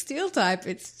fake steel type.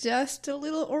 It's just a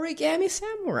little origami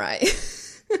samurai.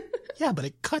 Yeah, but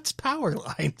it cuts power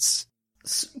lines.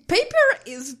 Paper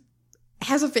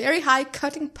has a very high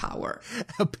cutting power.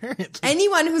 Apparently.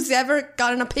 Anyone who's ever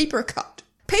gotten a paper cut.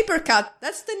 Paper cut.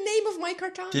 That's the name of my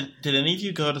Kartana. Did any of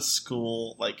you go to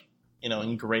school, like, you know,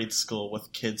 in grade school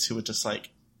with kids who would just,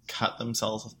 like, cut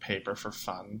themselves with paper for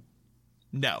fun?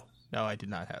 No, I did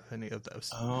not have any of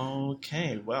those.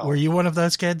 Okay, well. Were you one of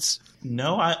those kids?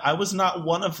 No, I was not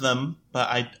one of them, but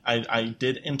I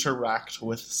did interact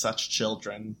with such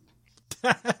children.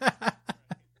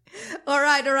 All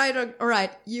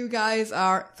right. You guys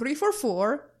are 3 for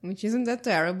 4, which isn't that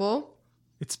terrible.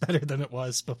 It's better than it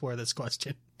was before this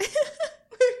question.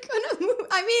 We're gonna move.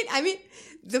 I mean,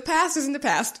 the past isn't the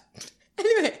past.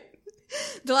 Anyway,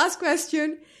 the last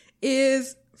question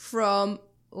is from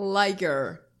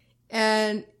Liger.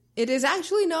 And it is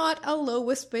actually not a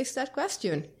lowest base stat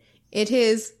question. It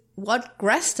is what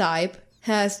grass type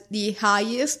has the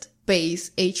highest base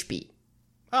HP?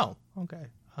 Oh, okay.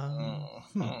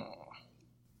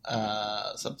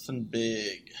 Something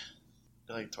big.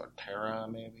 Like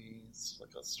Torterra, maybe? It's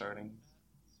like a starting.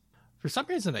 For some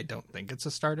reason, I don't think it's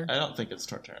a starter. I don't think it's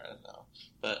Torterra, no.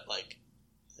 But, like,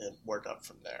 work up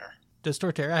from there. Does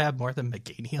Torterra have more than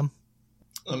Meganium?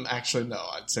 Actually, no.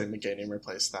 I'd say Meganium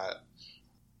replaced that.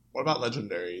 What about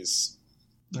legendaries?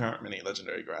 There aren't many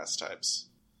legendary grass types.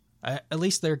 At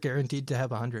least they're guaranteed to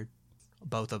have 100.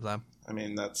 Both of them. I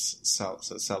mean, that's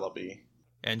Celebi.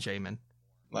 And Shaman.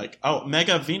 Like,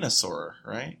 Mega Venusaur,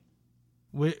 right?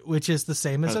 Which is the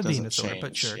same as a Venusaur, Venusaur,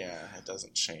 but sure. Yeah, it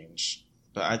doesn't change.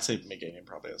 But I'd say Meganium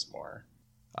probably has more.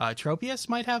 Tropius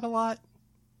might have a lot.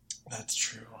 That's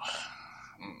true.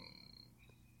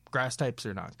 Grass types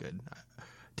are not good.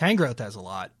 Tangrowth has a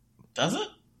lot. Does it?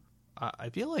 I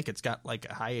feel like it's got like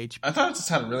a high HP. I thought it just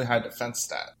had a really high defense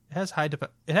stat. It has high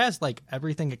defense. It has like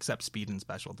everything except speed and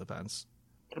special defense.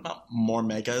 What about more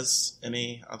megas?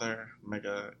 Any other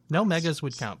mega? No, megas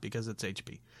would count because it's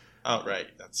HP. Oh, right.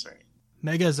 That's right.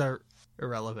 Megas are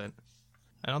irrelevant.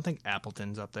 I don't think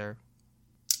Appleton's up there.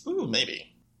 Ooh,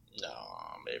 maybe. No,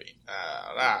 maybe.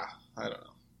 I don't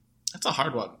know. That's a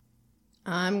hard one.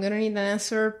 I'm gonna need an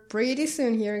answer pretty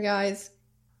soon here, guys.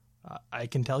 I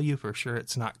can tell you for sure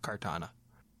it's not Kartana.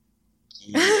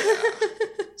 Yeah.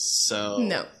 So,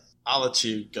 no. I'll let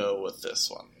you go with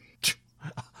this one.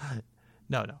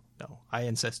 No. I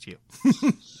insist you.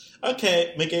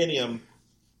 Okay, Meganium.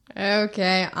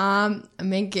 Okay,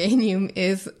 Meganium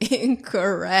is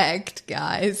incorrect,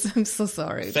 guys. I'm so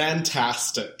sorry.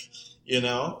 Fantastic. You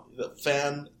know?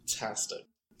 Fantastic.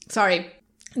 Sorry.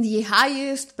 The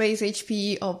highest base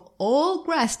HP of all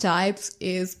grass types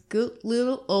is good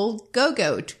little old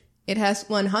Gogoat. It has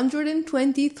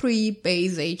 123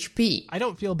 base HP. I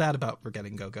don't feel bad about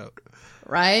forgetting Gogoat.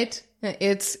 Right?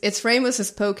 It's famous as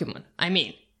Pokemon. I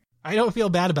mean, I don't feel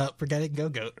bad about forgetting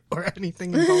Gogoat or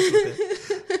anything involved with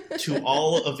it. To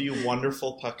all of you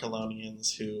wonderful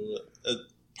Puckalonians who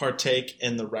partake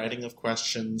in the writing of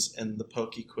questions in the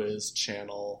Poke Quiz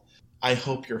channel, I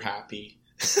hope you're happy.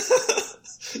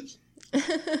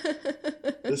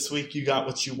 This week you got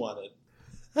what you wanted.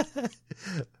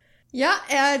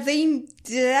 Yeah, they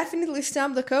definitely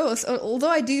stumped the coast, although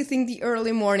I do think the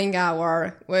early morning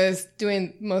hour was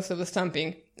doing most of the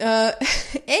stumping.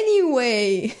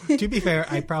 Anyway. To be fair,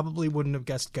 I probably wouldn't have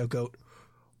guessed Gogoat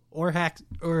or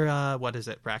what is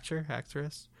it, Fracture?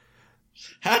 Haxorus?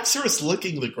 Haxorus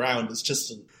licking the ground is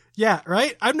just an... Yeah,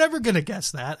 right? I'm never going to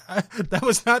guess that. That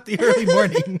was not the early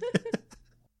morning.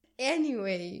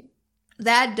 Anyway,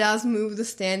 that does move the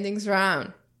standings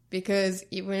around. Because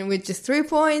even with just 3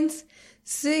 points,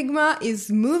 Sigma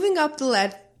is moving up the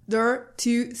ladder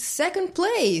to second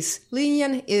place.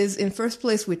 Linian is in first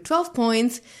place with 12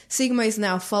 points. Sigma is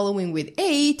now following with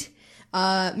 8.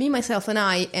 Me, myself, and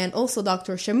I, and also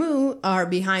Dr. Shamu are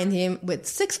behind him with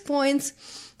 6 points.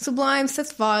 Sublime,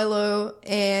 Seth Vilo,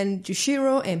 and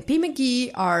Jushiro and P.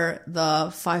 McGee are the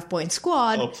 5-point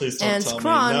squad. Oh, please don't and tell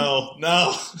Scron, me.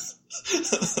 No.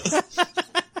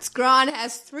 Scron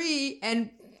has 3, and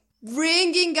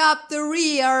bringing up the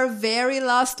rear, very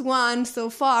last one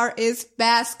so far is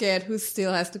Basket, who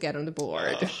still has to get on the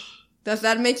board. Does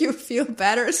that make you feel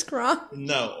better, Scron?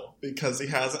 No, because he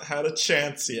hasn't had a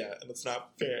chance yet, and it's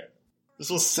not fair.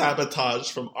 This was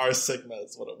sabotage from our Sigma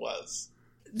is what it was.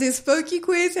 This Poke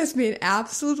Quiz has been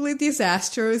absolutely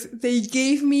disastrous. They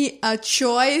gave me a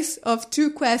choice of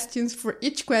 2 questions for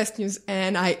each question,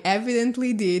 and I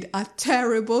evidently did a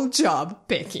terrible job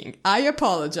picking. I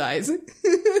apologize.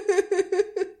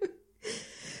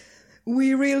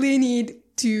 We really need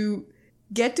to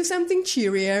get to something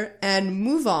cheerier and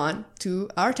move on to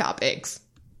our topics.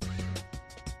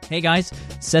 Hey guys,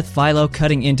 Seth Philo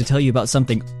cutting in to tell you about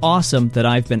something awesome that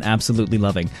I've been absolutely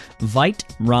loving. Vite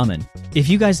Ramen. If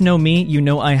you guys know me, you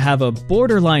know I have a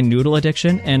borderline noodle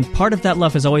addiction, and part of that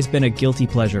love has always been a guilty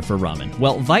pleasure for ramen.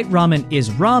 Well, Vite Ramen is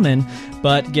ramen,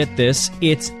 but get this,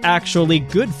 it's actually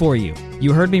good for you.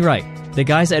 You heard me right. The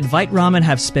guys at Vite Ramen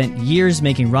have spent years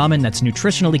making ramen that's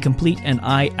nutritionally complete, and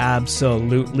I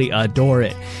absolutely adore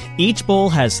it. Each bowl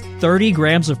has 30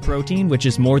 grams of protein, which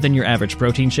is more than your average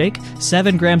protein shake,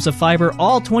 7 grams of fiber,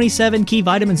 all 27 key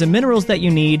vitamins and minerals that you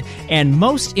need, and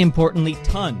most importantly,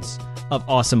 tons of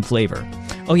awesome flavor.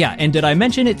 Oh yeah, and did I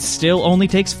mention it still only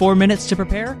takes 4 minutes to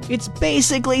prepare? It's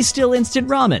basically still instant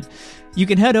ramen. You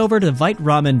can head over to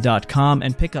viteramen.com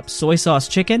and pick up soy sauce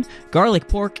chicken, garlic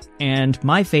pork, and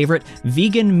my favorite,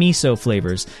 vegan miso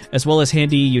flavors, as well as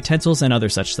handy utensils and other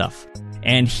such stuff.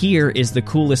 And here is the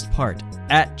coolest part.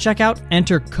 At checkout,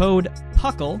 enter code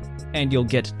PUCKLE, and you'll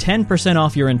get 10%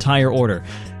 off your entire order.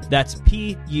 That's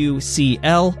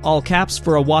PUCL, all caps,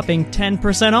 for a whopping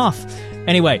 10% off.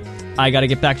 Anyway, I gotta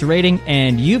get back to rating,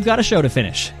 and you've got a show to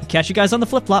finish. Catch you guys on the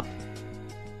flip-flop.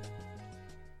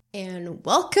 And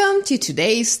welcome to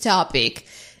today's topic.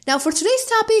 Now, for today's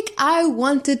topic, I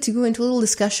wanted to go into a little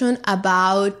discussion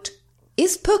about,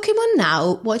 is Pokemon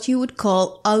now what you would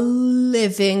call a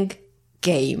living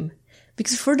game?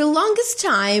 Because for the longest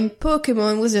time,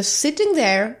 Pokemon was just sitting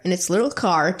there in its little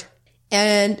cart,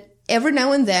 and every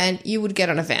now and then you would get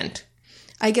an event.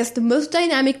 I guess the most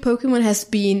dynamic Pokemon has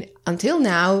been, until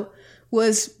now,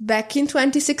 was back in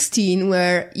 2016,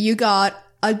 where you got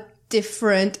a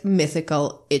different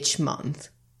mythical each month.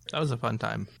 That was a fun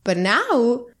time. But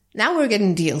now we're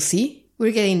getting DLC.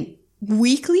 We're getting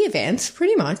weekly events,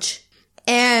 pretty much.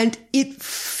 And it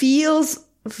feels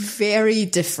very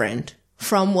different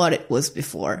from what it was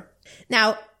before.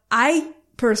 Now, I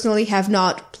personally have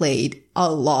not played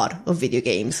a lot of video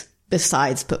games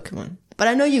besides Pokemon, but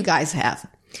I know you guys have.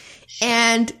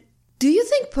 And do you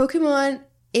think Pokemon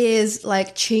is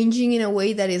like changing in a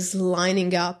way that is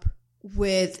lining up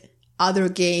with other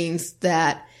games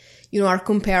that, you know, are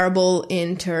comparable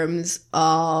in terms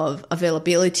of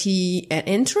availability and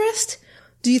interest?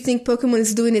 Do you think Pokemon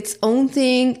is doing its own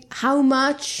thing? How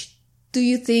much do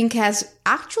you think has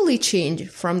actually changed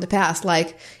from the past?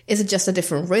 Like, is it just a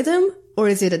different rhythm, or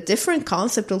is it a different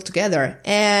concept altogether?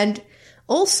 And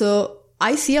also,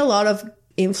 I see a lot of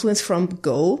influence from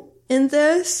Go in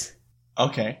this.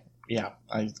 Okay. Yeah.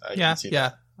 I can see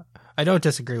that. I don't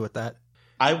disagree with that.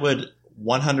 I would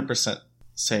 100%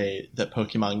 say that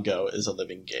Pokemon Go is a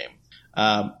living game.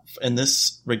 In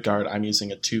this regard, I'm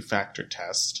using a 2-factor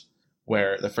test.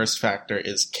 where the first factor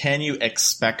is, can you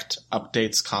expect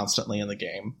updates constantly in the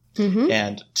game?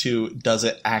 And 2, does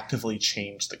it actively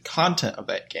change the content of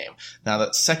that game? Now,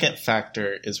 that second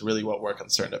factor is really what we're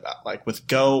concerned about. Like with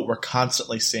Go, we're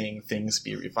constantly seeing things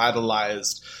be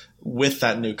revitalized with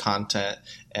that new content,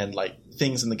 and like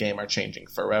things in the game are changing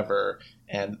forever.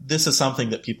 And this is something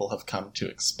that people have come to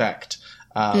expect.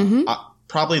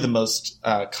 Probably the most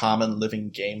common living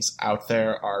games out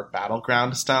there are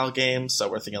battleground style games. So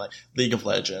we're thinking like League of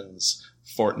Legends,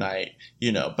 Fortnite,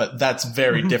 but that's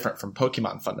very different from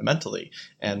Pokemon fundamentally.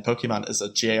 And Pokemon is a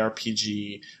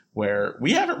JRPG where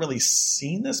we haven't really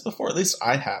seen this before. At least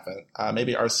I haven't.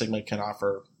 Maybe R Sigma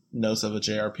knows of a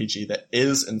JRPG that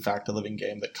is in fact a living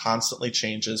game that constantly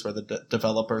changes, where the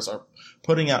developers are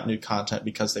putting out new content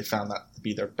because they found that to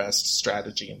be their best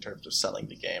strategy in terms of selling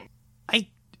the game.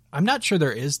 I'm not sure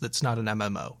there is that's not an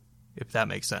MMO, if that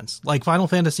makes sense. Like Final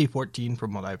Fantasy XIV,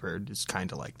 from what I've heard, is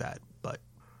kind of like that, but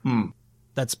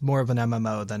that's more of an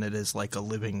MMO than it is like a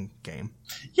living game.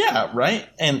 Yeah, right?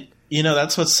 And,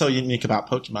 that's what's so unique about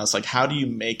Pokemon. It's like, how do you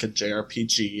make a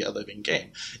JRPG a living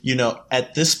game?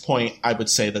 At this point, I would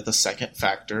say that the second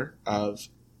factor of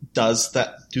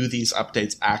do these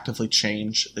updates actively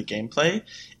change the gameplay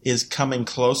is coming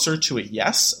closer to a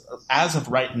yes. As of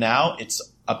right now, it's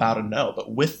about a no.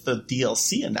 But with the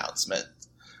DLC announcement,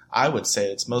 I would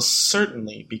say it's most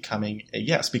certainly becoming a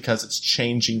yes, because it's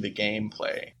changing the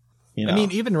gameplay. I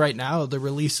mean, even right now, the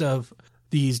release of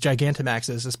these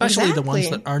Gigantamaxes, especially the ones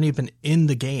that aren't even in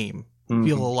the game,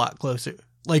 feel a lot closer.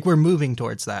 Like we're moving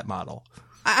towards that model.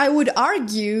 I would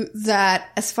argue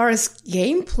that as far as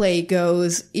gameplay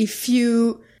goes, if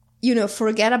you,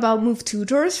 forget about move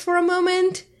tutors for a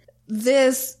moment,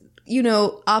 this,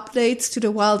 updates to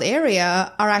the wild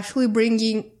area are actually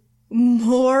bringing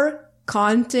more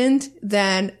content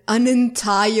than an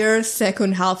entire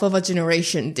second half of a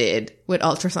generation did with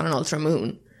Ultra Sun and Ultra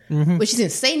Moon, which is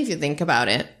insane if you think about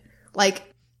it. Like,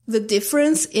 the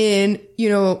difference in,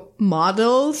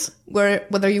 models,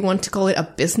 whether you want to call it a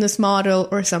business model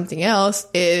or something else,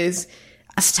 is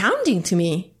astounding to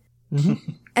me.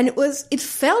 And it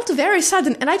felt very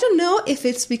sudden. And I don't know if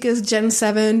it's because Gen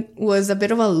 7 was a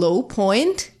bit of a low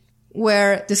point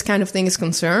where this kind of thing is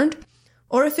concerned,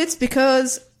 or if it's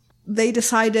because they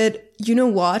decided, you know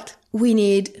what, we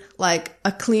need like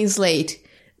a clean slate.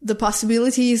 The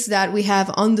possibilities that we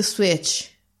have on the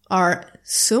Switch are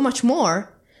so much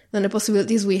more than the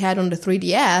possibilities we had on the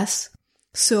 3DS.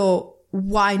 So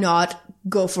why not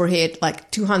go for it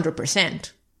like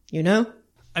 200%,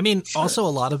 I mean, also a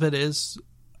lot of it is,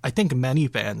 I think many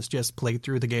fans just play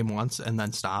through the game once and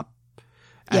then stop.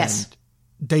 Yes. And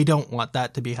they don't want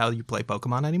that to be how you play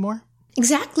Pokemon anymore.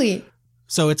 Exactly.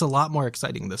 So it's a lot more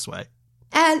exciting this way.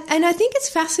 And I think it's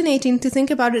fascinating to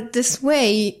think about it this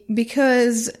way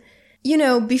because,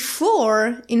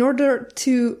 before, in order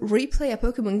to replay a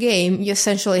Pokemon game, you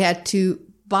essentially had to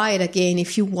buy it again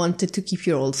if you wanted to keep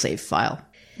your old save file.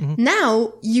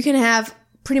 Now, you can have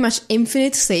pretty much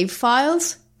infinite save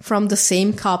files from the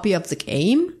same copy of the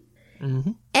game.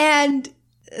 And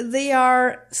they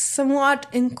are somewhat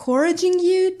encouraging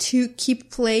you to keep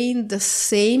playing the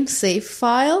same save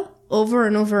file over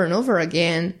and over and over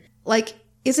again. Like,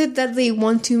 is it that they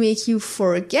want to make you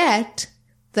forget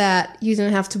that you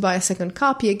don't have to buy a second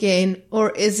copy again? Or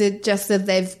is it just that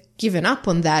they've given up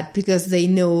on that because they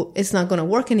know it's not going to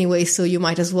work anyway, so you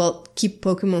might as well keep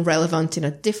Pokemon relevant in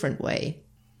a different way?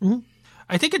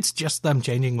 I think it's just them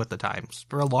changing with the times.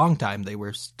 For a long time, they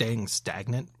were staying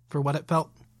stagnant for what it felt.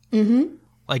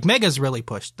 Like, Mega's really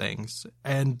pushed things,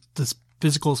 and the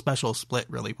physical special split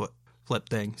really flipped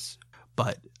things.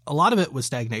 But a lot of it was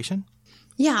stagnation.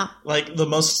 Yeah. Like, the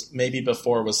most maybe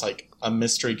before was like a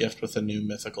mystery gift with a new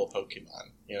mythical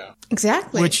Pokemon,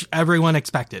 Exactly. Which everyone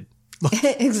expected.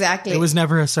 Exactly. It was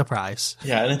never a surprise.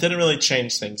 Yeah, and it didn't really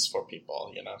change things for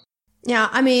people, Yeah,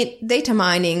 I mean, data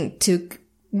mining took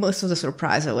most of the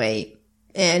surprise away.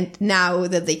 And now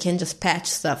that they can just patch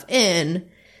stuff in,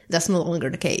 that's no longer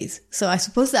the case. So I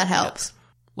suppose that helps. Yeah.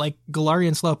 Like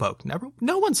Galarian Slowpoke.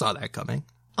 No one saw that coming.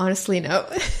 Honestly, no.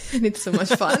 And it's so much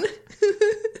fun.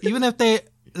 Even if they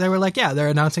were like, yeah, they're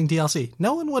announcing DLC.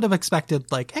 No one would have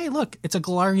expected, like, hey, look, it's a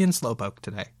Galarian Slowpoke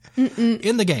today.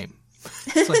 In the game.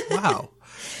 It's like, wow.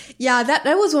 Yeah, that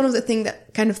was one of the things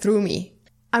that kind of threw me.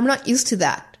 I'm not used to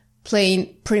that,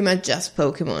 playing pretty much just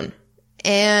Pokemon.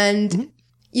 And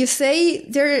you say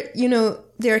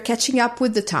they're catching up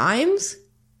with the times,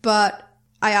 but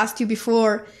I asked you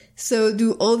before, so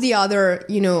do all the other,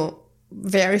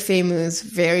 very famous,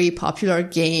 very popular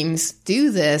games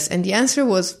do this? And the answer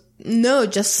was no,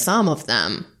 just some of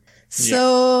them.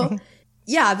 So,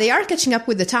 yeah, they are catching up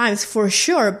with the times for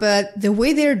sure, but the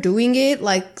way they're doing it,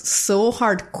 like so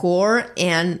hardcore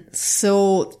and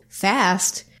so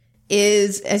fast,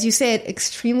 is, as you said,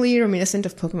 extremely reminiscent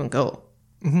of Pokemon Go.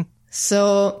 Mm-hmm.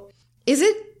 So is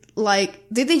it like,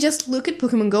 did they just look at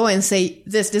Pokemon Go and say,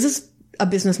 this is a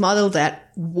business model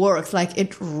that works, like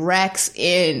it racks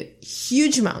in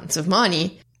huge amounts of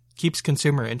money? Keeps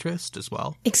consumer interest as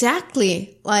well.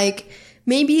 Exactly. Like,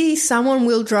 maybe someone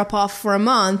will drop off for a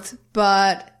month,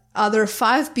 but other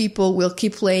 5 people will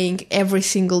keep playing every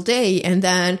single day. And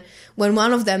then when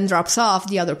one of them drops off,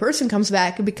 the other person comes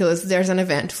back because there's an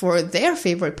event for their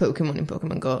favorite Pokemon in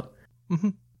Pokemon Go. Mm-hmm.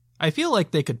 I feel like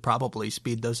they could probably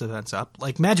speed those events up.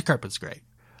 Like, Magikarp was great.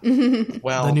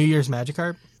 Well, the New Year's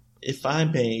Magikarp. If I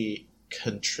may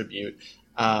contribute,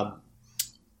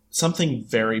 something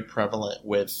very prevalent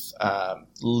with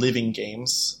living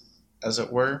games, as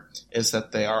it were, is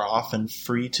that they are often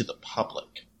free to the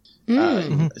public.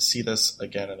 I see this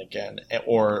again and again.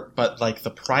 But like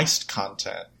the priced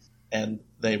content, and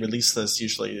they release this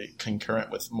usually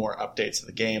concurrent with more updates of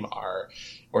the game,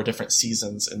 or different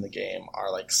seasons in the game,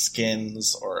 are like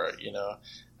skins or,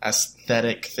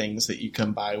 aesthetic things that you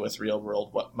can buy with real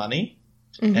world money.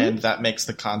 Mm-hmm. And that makes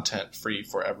the content free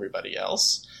for everybody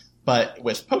else. But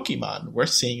with Pokemon, we're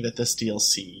seeing that this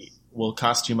DLC will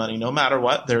cost you money no matter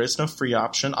what. There is no free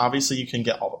option. Obviously, you can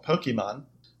get all the Pokemon,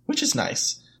 which is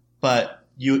nice, but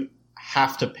you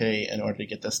have to pay in order to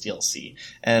get this DLC.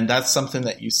 And that's something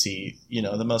that you see,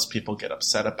 the most people get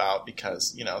upset about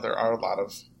because, there are a lot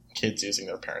of kids using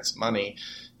their parents' money,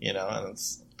 and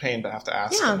it's a pain to have to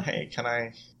ask them, hey, can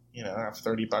I, have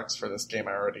 $30 for this game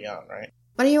I already own, right?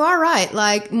 But you are right.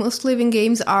 Like, most living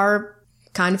games are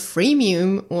kind of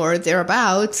freemium or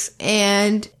thereabouts,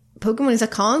 and Pokemon is a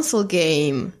console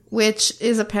game, which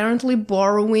is apparently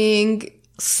borrowing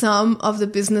some of the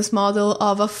business model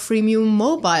of a freemium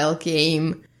mobile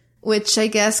game, which I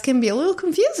guess can be a little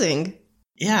confusing.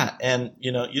 Yeah, and,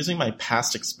 using my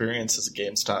past experience as a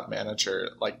GameStop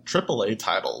manager, like AAA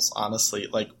titles, honestly,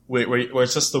 like where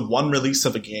it's just the one release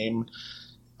of a game,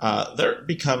 they're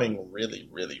becoming really,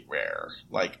 really rare.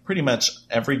 Like, pretty much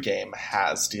every game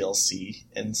has DLC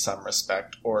in some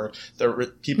respect, or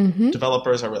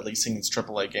developers are releasing these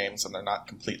AAA games and they're not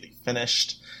completely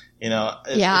finished.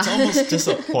 It's almost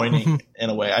disappointing in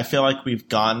a way. I feel like we've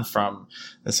gone from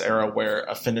this era where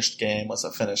a finished game was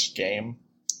a finished game,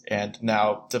 and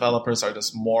now developers are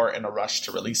just more in a rush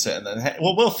to release it, and then, hey,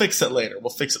 well, we'll fix it later. We'll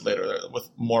fix it later with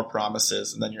more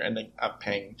promises, and then you're ending up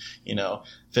paying,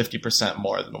 50%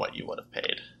 more than what you would have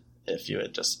paid if you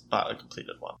had just bought a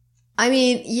completed one. I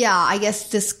mean, yeah, I guess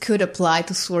this could apply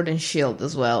to Sword and Shield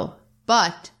as well,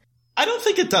 but I don't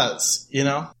think it does,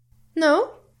 No?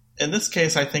 In this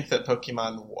case, I think that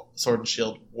Pokemon Sword and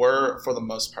Shield were, for the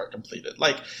most part, completed.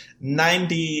 Like,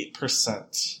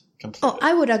 90% completed. Oh,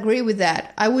 I would agree with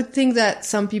that. I would think that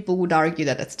some people would argue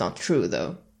that that's not true,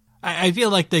 though. I feel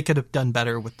like they could have done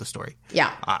better with the story.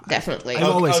 Yeah, definitely.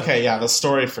 Yeah, the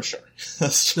story for sure.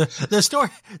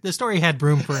 the story had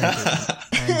room for improvement.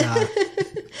 And,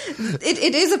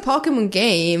 it is a Pokemon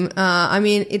game. I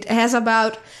mean, it has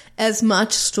about as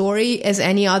much story as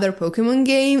any other Pokemon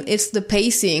game. It's the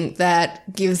pacing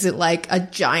that gives it like a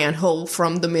giant hole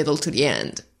from the middle to the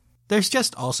end. There's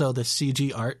just also the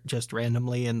CG art just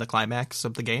randomly in the climax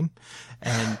of the game.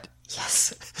 And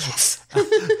yes.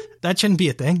 That shouldn't be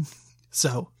a thing.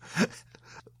 So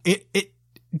it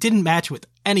didn't match with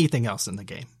anything else in the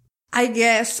game. I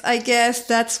guess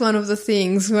that's one of the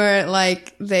things where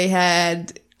like they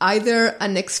had either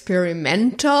an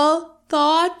experimental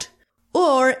thought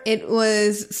or it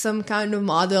was some kind of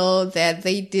model that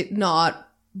they did not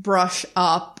brush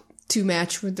up to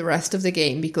match with the rest of the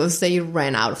game because they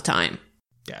ran out of time.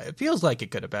 Yeah, it feels like it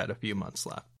could have had a few months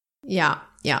left. Yeah.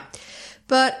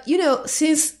 But,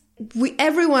 since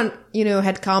everyone,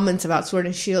 had comments about Sword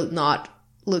and Shield not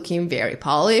looking very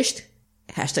polished,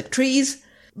 #trees,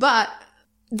 but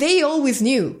they always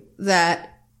knew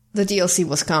that the DLC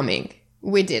was coming.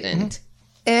 We didn't.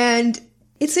 Mm-hmm. And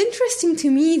it's interesting to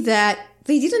me that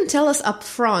they didn't tell us up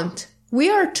front, we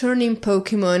are turning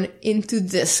Pokemon into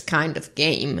this kind of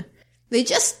game. They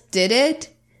just did it,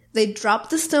 they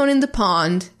dropped the stone in the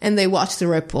pond, and they watched the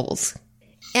ripples.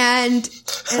 And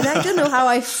I don't know how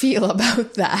I feel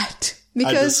about that.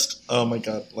 Because oh my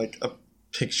god, like a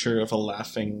picture of a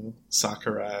laughing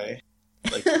Sakurai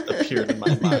appeared in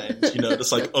my mind,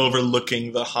 just like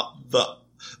overlooking the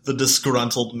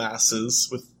disgruntled masses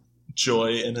with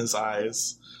joy in his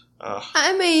eyes.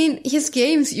 I mean, his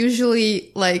games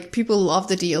usually, people love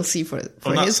the DLC for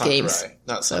his Sakurai, games.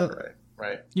 Not Sakurai,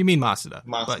 right? You mean Masuda.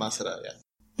 Masuda, yeah.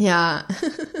 Yeah.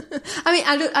 I mean,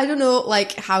 I don't know,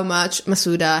 like, how much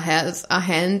Masuda has a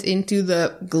hand into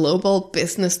the global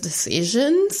business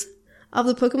decisions of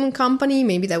the Pokemon Company.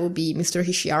 Maybe that would be Mr.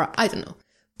 Hishiara. I don't know.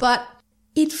 But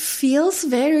it feels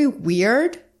very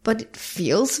weird, but it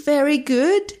feels very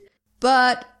good.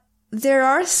 But there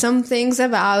are some things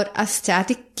about a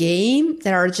static game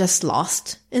that are just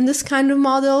lost in this kind of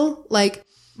model. Like,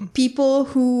 people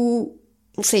who,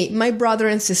 say, my brother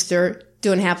and sister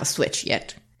don't have a Switch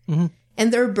yet. Mm-hmm.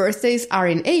 And their birthdays are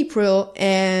in April,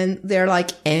 and they're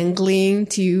like angling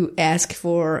to ask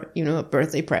for, a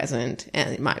birthday present, and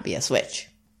it might be a Switch,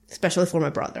 especially for my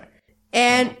brother.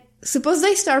 And suppose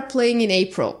they start playing in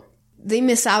April. They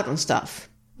miss out on stuff,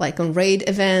 like on raid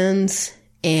events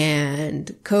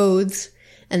and codes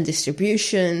and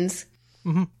distributions.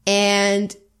 Mm-hmm.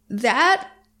 And that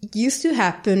used to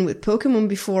happen with Pokemon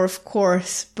before, of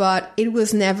course, but it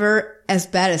was never as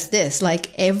bad as this.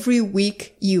 Like, every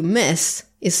week you miss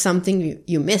is something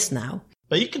you miss now.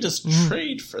 But you can just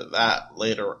trade for that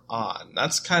later on.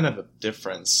 That's kind of a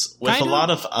difference with a lot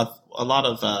of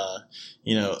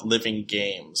living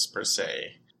games per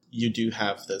se. You do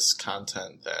have this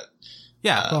content that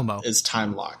is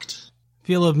time locked.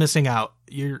 Feel of missing out.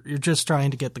 You're just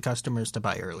trying to get the customers to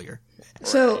buy earlier.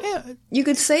 So you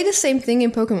could say the same thing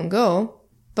in Pokemon Go,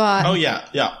 but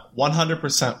 100%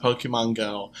 Pokemon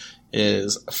Go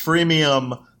is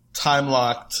freemium, time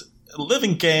locked,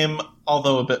 living game,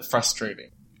 although a bit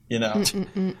frustrating,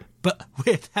 but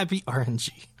with heavy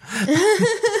RNG.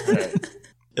 Right.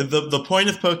 The point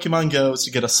of Pokemon Go is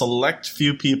to get a select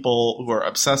few people who are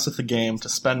obsessed with the game to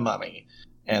spend money,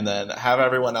 and then have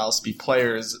everyone else be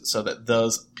players so that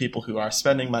those people who are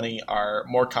spending money are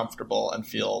more comfortable and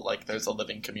feel like there's a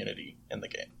living community in the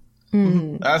game.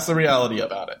 Mm-hmm. That's the reality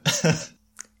about it.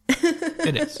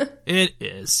 It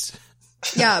is.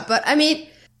 Yeah, but I mean,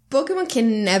 Pokemon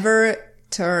can never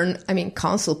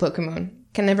console Pokemon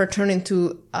can never turn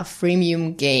into a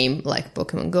freemium game like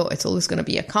Pokemon Go. It's always going to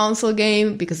be a console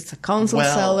game because it's a console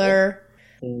seller.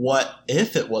 What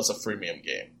if it was a freemium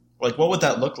game? Like, what would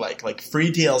that look like? Like,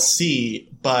 free DLC,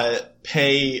 but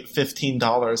pay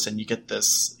 $15 and you get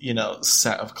this,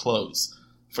 set of clothes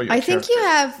for your character. I think you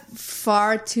have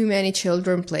far too many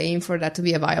children playing for that to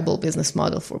be a viable business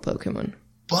model for Pokemon.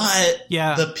 But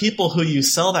the people who you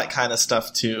sell that kind of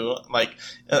stuff to, like,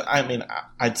 I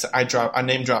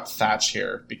name drop Thatch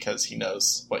here because he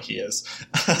knows what he is.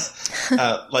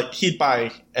 Like, he'd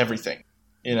buy everything,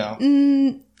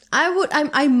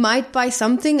 I might buy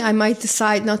something. I might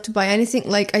decide not to buy anything.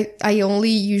 Like, I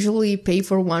only usually pay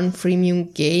for one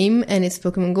freemium game, and it's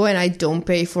Pokemon Go, and I don't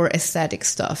pay for aesthetic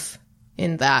stuff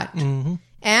in that. Mm-hmm.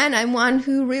 And I'm one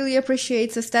who really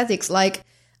appreciates aesthetics. Like,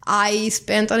 I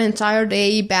spent an entire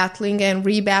day battling and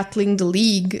rebattling the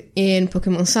league in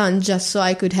Pokemon Sun just so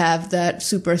I could have that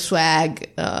super swag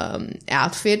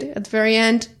outfit at the very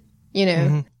end,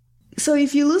 Mm-hmm. So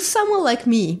if you lose someone like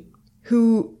me,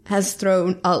 who has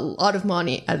thrown a lot of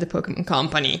money at the Pokemon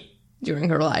Company during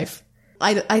her life,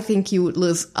 I think you would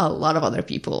lose a lot of other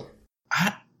people.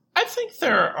 I think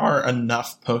there are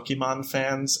enough Pokemon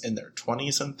fans in their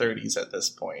 20s and 30s at this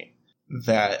point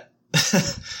that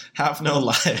have no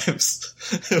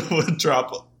lives who would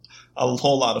drop a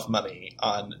whole lot of money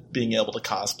on being able to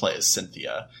cosplay as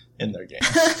Cynthia in their game.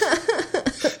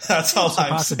 That's all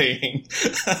I'm saying.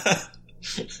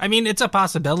 I mean, it's a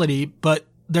possibility, but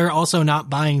they're also not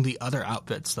buying the other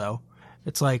outfits, though.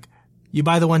 It's like, you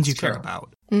buy the ones you care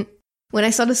about. When I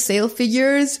saw the sale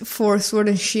figures for Sword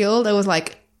and Shield, I was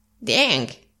like, dang,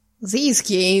 these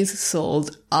games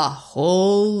sold a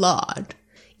whole lot.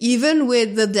 Even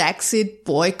with the Dexit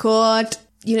boycott,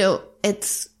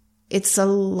 it's a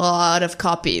lot of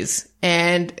copies,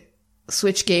 and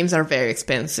Switch games are very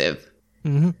expensive.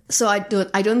 Mm-hmm. So I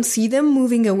don't see them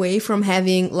moving away from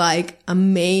having like a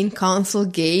main console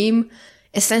game,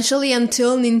 essentially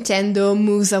until Nintendo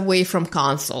moves away from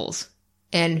consoles.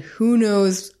 And who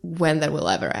knows when that will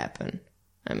ever happen.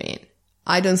 I mean,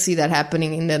 I don't see that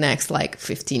happening in the next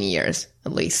 15 years,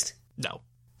 at least. No.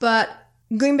 But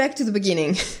going back to the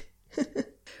beginning,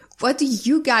 what do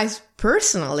you guys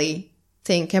personally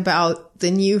think about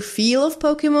the new feel of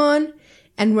Pokemon,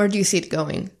 and where do you see it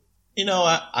going?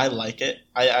 I like it.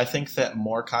 I think that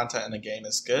more content in the game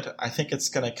is good. I think it's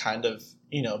going to kind of,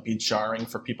 be jarring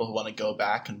for people who want to go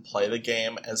back and play the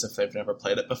game as if they've never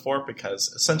played it before, because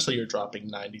essentially you're dropping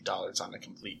 $90 on a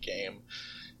complete game.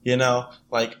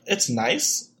 It's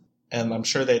nice, and I'm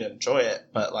sure they'd enjoy it,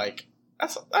 but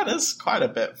that is quite a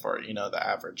bit for, the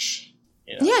average,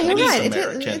 you're right.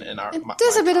 American in our It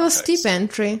is a bit of a steep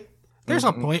entry. There's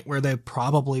a point where they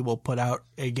probably will put out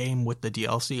a game with the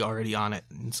DLC already on it.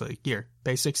 And it's like, here,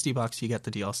 pay $60, you get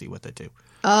the DLC with it too.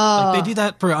 Like, they do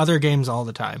that for other games all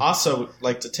the time. Also,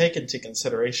 like, to take into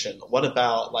consideration, what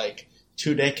about, like,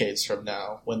 2 decades from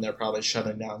now when they're probably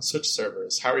shutting down Switch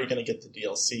servers? How are you going to get the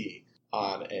DLC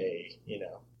on a,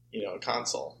 a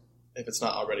console if it's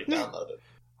not already downloaded?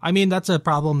 I mean, that's a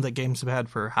problem that games have had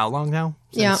for how long now?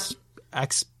 Since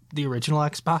the original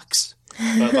Xbox?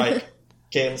 But, like,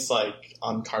 games like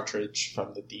on cartridge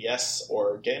from the DS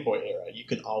or Game Boy era, you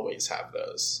can always have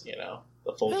those,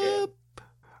 the full game.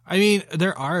 I mean,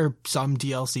 there are some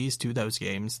DLCs to those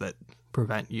games that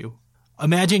prevent you.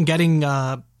 Imagine getting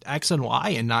X and Y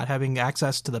and not having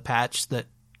access to the patch that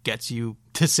gets you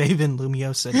to save in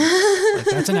Lumio City. Like,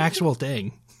 that's an actual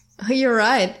thing. You're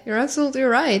right. You're absolutely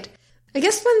right. I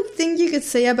guess one thing you could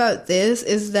say about this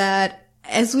is that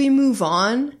as we move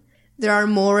on, there are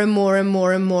more and more and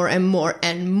more and more and more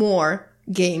and more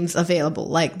games available.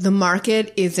 Like, the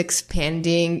market is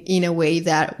expanding in a way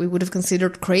that we would have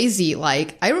considered crazy.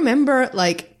 Like, I remember,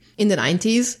 like, in the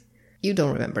 90s, you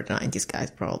don't remember the 90s, guys,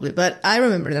 probably, but I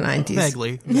remember the 90s.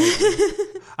 Vaguely.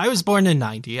 I was born in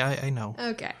 90, I know.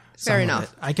 Okay, fair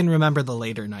enough. I can remember the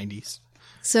later 90s.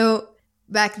 So,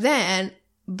 back then,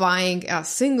 buying a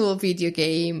single video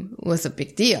game was a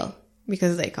big deal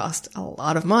because they cost a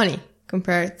lot of money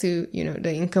compared to,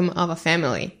 the income of a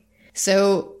family.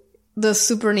 So the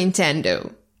Super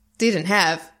Nintendo didn't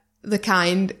have the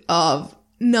kind of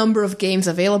number of games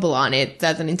available on it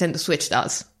that the Nintendo Switch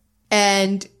does.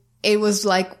 And it was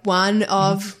like one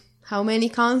of how many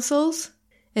consoles?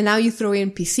 And now you throw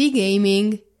in PC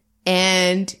gaming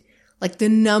and like the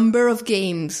number of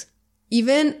games,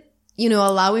 even,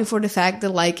 allowing for the fact that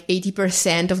like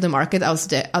 80% of the market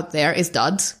out there is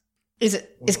duds,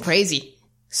 is crazy.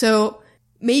 So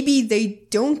maybe they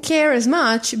don't care as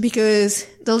much because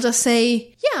they'll just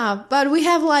say, yeah, but we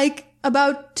have like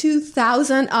about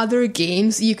 2,000 other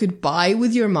games you could buy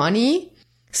with your money.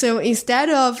 So instead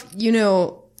of,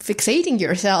 fixating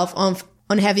yourself on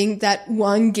having that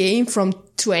one game from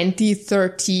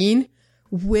 2013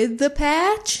 with the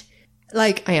patch,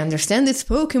 like, I understand it's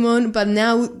Pokemon, but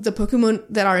now the Pokemon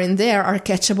that are in there are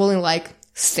catchable in like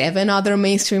 7 other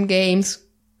mainstream games.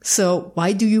 So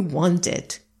why do you want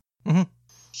it? Mm-hmm.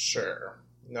 Sure.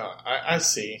 No, I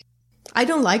see. I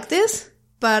don't like this,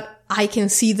 but I can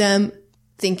see them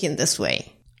thinking this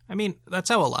way. I mean, that's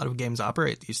how a lot of games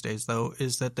operate these days, though,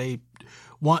 is that they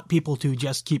want people to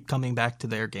just keep coming back to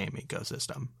their game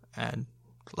ecosystem. And,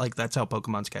 like, that's how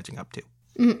Pokemon's catching up too.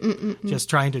 Just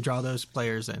trying to draw those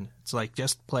players in. It's like,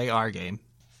 just play our game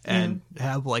and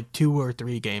have, like, 2 or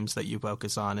 3 games that you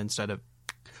focus on instead of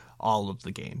all of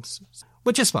the games,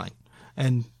 which is fine.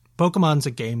 And Pokemon's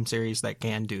a game series that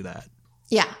can do that.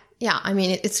 Yeah. I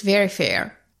mean, it's very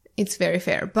fair. It's very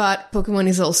fair. But Pokemon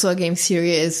is also a game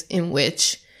series in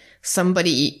which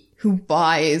somebody who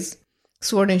buys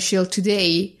Sword and Shield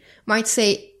today might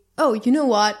say, oh, you know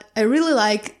what? I really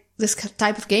like this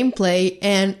type of gameplay.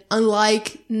 And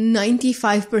unlike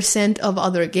 95% of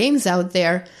other games out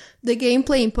there, the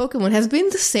gameplay in Pokemon has been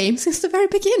the same since the very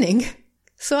beginning.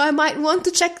 So I might want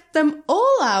to check them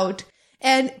all out.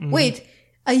 And wait,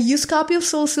 a used copy of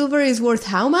Soul Silver is worth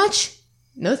how much?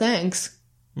 No thanks.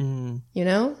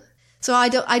 So I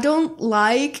don't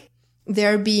like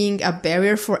there being a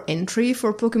barrier for entry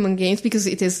for Pokemon games because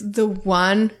it is the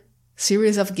one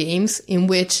series of games in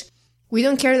which we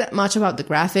don't care that much about the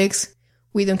graphics.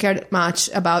 We don't care that much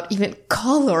about even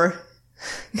color.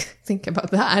 Think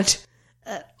about that.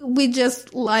 We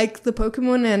just like the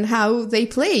Pokemon and how they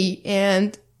play.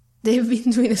 And they've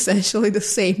been doing essentially the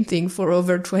same thing for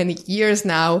over 20 years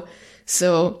now.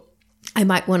 So I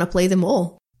might want to play them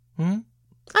all.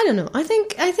 I don't know. I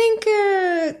think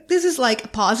this is like a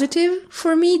positive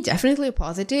for me. Definitely a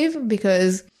positive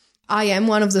because I am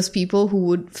one of those people who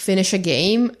would finish a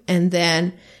game and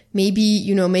then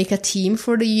maybe, make a team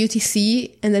for the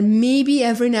UTC. And then maybe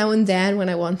every now and then when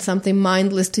I want something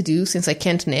mindless to do, since I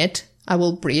can't knit, I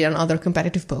will breed another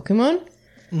competitive Pokemon.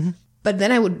 But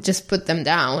then I would just put them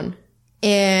down.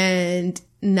 And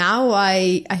now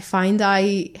I find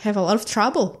I have a lot of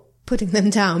trouble putting them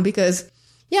down because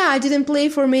I didn't play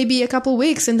for maybe a couple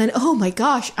weeks and then, oh my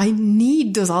gosh, I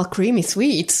need those all creamy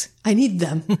sweets. I need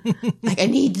them. I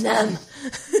need them.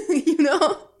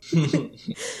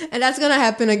 And that's going to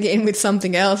happen again with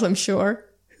something else, I'm sure.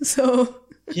 So.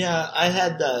 Yeah, I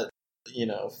had that,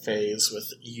 phase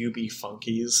with UB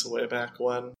Funkies way back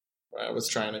when. Where I was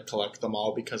trying to collect them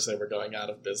all because they were going out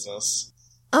of business.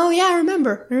 Oh yeah, I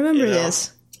remember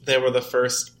this. They were the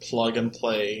first plug and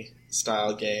play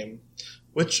style game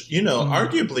which,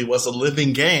 arguably was a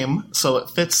living game, so it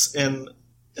fits in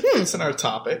our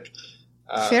topic.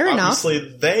 Fair enough.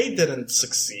 Obviously, they didn't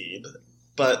succeed,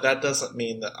 but that doesn't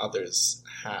mean that others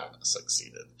have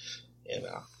succeeded,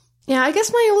 Yeah, I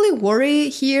guess my only worry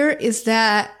here is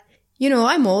that,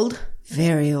 I'm old,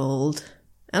 very old,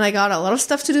 and I got a lot of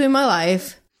stuff to do in my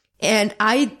life, and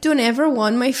I don't ever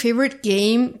want my favorite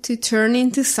game to turn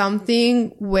into something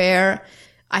where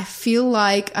I feel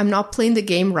like I'm not playing the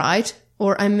game right,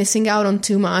 or I'm missing out on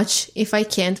too much if I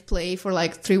can't play for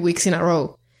 3 weeks in a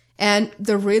row. And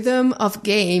the rhythm of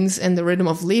games and the rhythm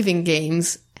of living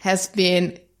games has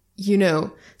been,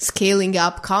 scaling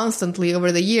up constantly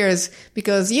over the years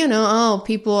because,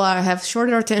 people have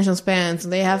shorter attention spans.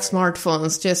 They have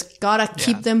smartphones. Just gotta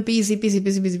keep them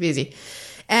busy.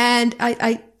 And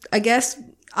I guess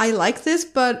I like this,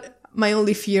 but my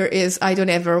only fear is I don't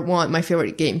ever want my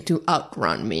favorite game to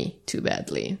outrun me too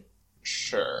badly.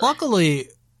 Sure. Luckily,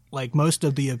 most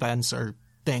of the events are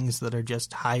things that are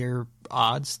just higher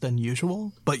odds than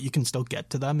usual, but you can still get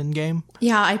to them in game.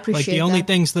 Yeah, I appreciate that. The only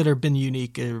things that have been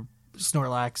unique are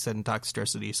Snorlax and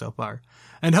Toxtricity so far.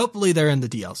 And hopefully they're in the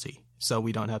DLC, so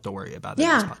we don't have to worry about it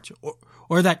as much.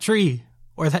 Or that tree.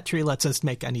 Or that tree lets us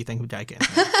make anything gigantic,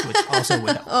 which also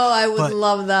would help. Oh, I would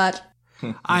love that.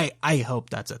 I hope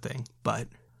that's a thing, but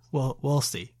we'll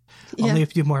see. Only a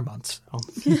few more months.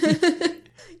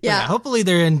 Yeah, hopefully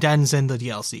they're in dens in the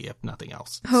DLC, if nothing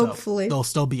else. Hopefully. So they'll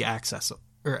still be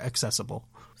accessible.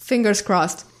 Fingers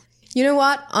crossed. You know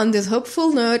what? On this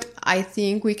hopeful note, I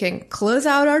think we can close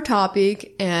out our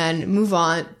topic and move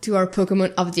on to our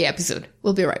Pokemon of the episode.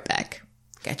 We'll be right back.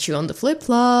 Catch you on the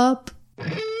flip-flop.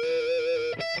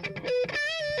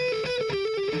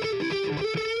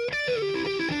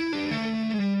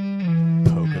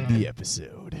 Poke of the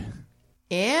episode.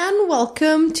 And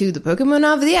welcome to the Pokemon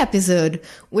of the episode,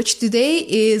 which today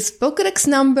is Pokedex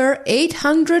number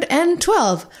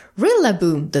 812,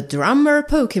 Rillaboom, the drummer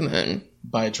Pokemon.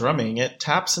 By drumming, it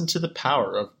taps into the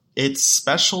power of its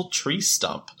special tree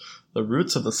stump. The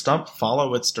roots of the stump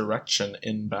follow its direction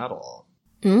in battle.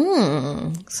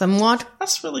 Somewhat. I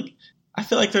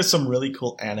feel like there's some really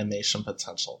cool animation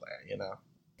potential there,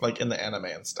 in the anime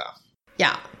and stuff.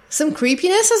 Yeah, some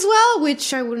creepiness as well,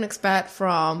 which I wouldn't expect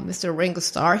from Mr. Ringo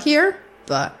Starr here,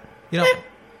 but...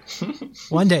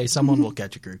 One day someone will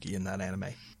catch a Grookey in that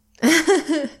anime.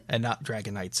 And not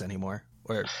Dragonites anymore,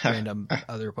 or random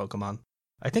other Pokemon.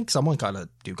 I think someone caught a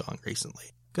Dugong recently.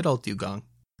 Good old Dugong.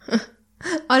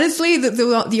 Honestly,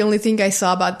 the only thing I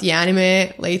saw about the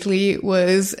anime lately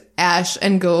was Ash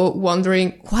and Go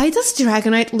wondering, why does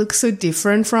Dragonite look so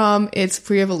different from its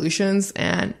pre-evolutions?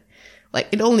 And...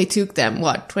 it only took them,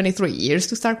 23 years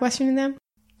to start questioning them?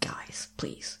 Guys,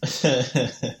 please.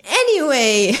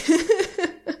 Anyway,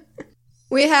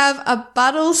 we have a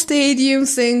Battle Stadium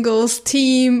singles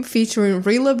team featuring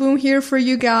Rillaboom here for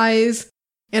you guys.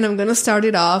 And I'm gonna start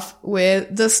it off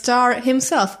with the star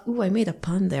himself. Ooh, I made a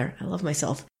pun there. I love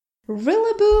myself.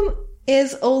 Rillaboom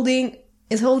is holding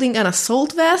an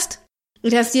Assault Vest.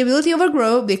 It has the ability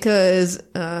Overgrow because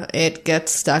it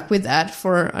gets stuck with that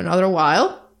for another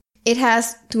while. It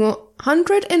has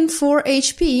 204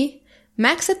 HP,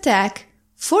 max attack,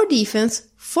 4 defense,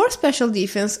 4 special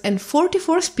defense, and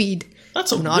 44 speed.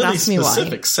 That's a really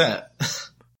specific set.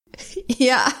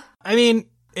 Yeah. I mean,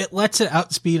 it lets it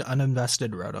outspeed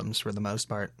uninvested Rotoms for the most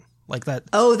part. Like that.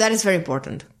 Oh, that is very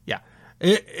important. Yeah.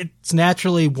 It's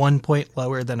naturally 1 point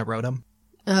lower than a Rotom.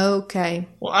 Okay.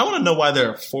 Well, I want to know why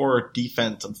there are 4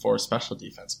 defense and 4 special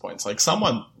defense points.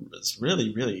 Someone is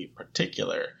really, really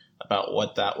particular about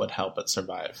what that would help it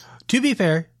survive. To be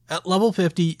fair, at level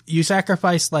 50, you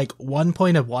sacrifice 1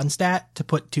 point of one stat to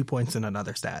put 2 points in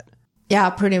another stat. Yeah,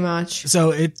 pretty much.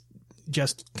 So it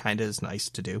just kind of is nice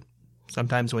to do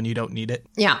sometimes when you don't need it.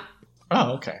 Yeah.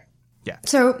 Oh, okay. Yeah.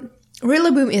 So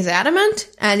Rillaboom is adamant,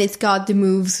 and it's got the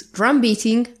moves Drum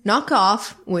Beating, Knock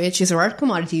Off, which is a rare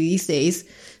commodity these days,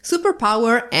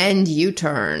 Superpower, and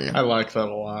U-Turn. I like that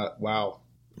a lot. Wow.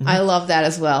 I love that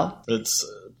as well. It's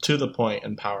to the point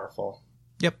and powerful.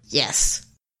 Yep. Yes.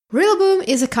 Rillaboom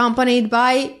is accompanied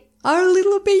by our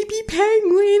little baby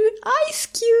penguin,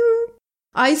 Ice-Cube.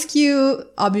 Ice-Cube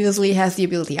obviously has the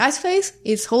ability Ice Face.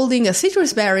 It's holding a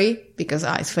citrus berry, because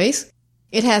Ice Face.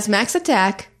 It has max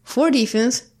attack, 4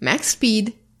 defense, max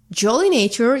speed, jolly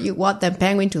nature, you want that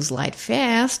penguin to slide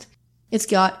fast. It's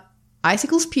got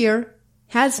Icicle Spear,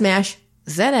 Head Smash,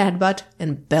 Zen Headbutt,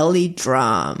 and Belly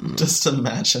Drum. Just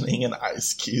imagining an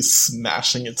Ice Cube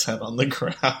smashing its head on the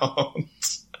ground.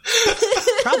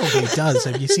 Probably does.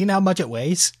 Have you seen how much it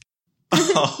weighs?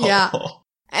 Oh. Yeah.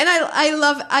 And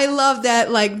I love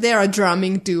that, they're a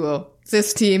drumming duo.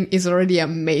 this team is already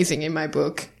amazing in my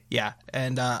book. Yeah,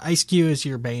 and Ice-Q is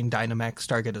your main Dynamax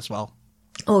target as well.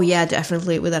 Oh yeah,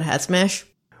 definitely, with that head smash.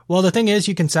 Well, the thing is,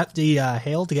 you can set the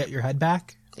hail to get your head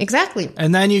back. Exactly.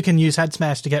 And then you can use head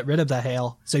smash to get rid of the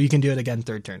hail, so you can do it again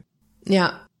third turn.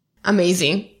 Yeah,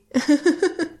 amazing.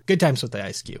 Good times with the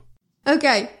Ice-Q.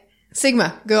 Okay,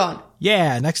 Sigma, go on.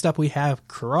 Yeah, next up we have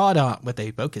Crawdaunt with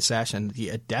a Focus Sash and the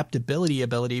Adaptability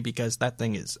ability, because that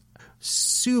thing is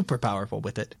super powerful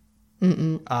with it.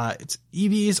 Its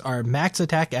EVs are max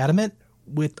attack adamant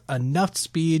with enough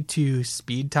speed to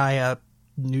speed tie a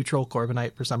neutral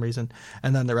Corviknight for some reason,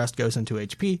 and then the rest goes into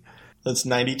HP. That's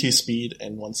 92 speed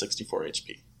and 164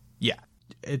 HP. Yeah,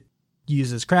 it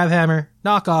uses Crabhammer,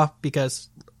 knockoff, because,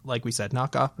 like we said,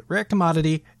 knockoff, rare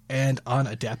commodity, and on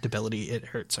adaptability, it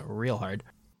hurts real hard.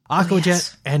 Aqua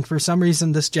Jet, and for some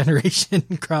reason this generation,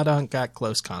 Crawdaunt got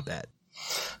close combat.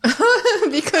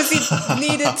 Because it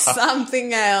needed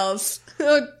something else.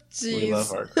 Oh, jeez. We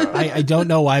love our Crawdaunt. I don't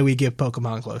know why we give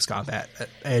Pokemon close combat,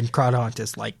 and Crawdaunt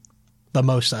is like the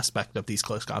most suspect of these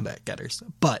close combat getters.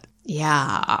 But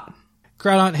yeah,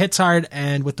 Crawdaunt hits hard,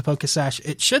 and with the Focus Sash,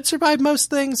 it should survive most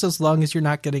things as long as you're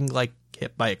not getting like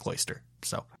hit by a Cloyster.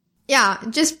 So yeah,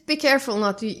 just be careful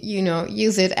not to,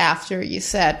 use it after you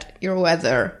set your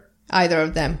weather, either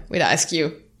of them, with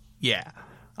Ice-Q. Yeah.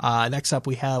 Next up,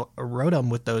 we have Rotom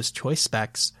with those choice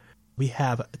specs. We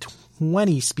have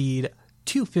 20 speed,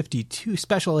 252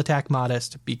 special attack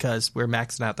modest, because we're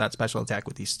maxing out that special attack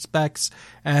with these specs,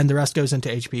 and the rest goes into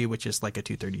HP, which is like a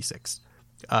 236.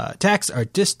 Attacks are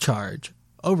Discharge,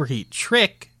 Overheat,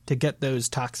 Trick to get those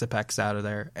Toxapex out of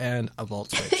there, and a Volt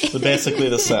Switch. So basically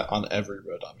the set on every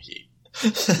Rotom Heat.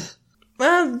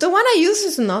 The one I use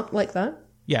is not like that.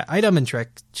 Yeah, item and trick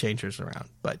changes around,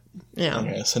 but yeah.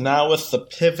 Okay, so now with the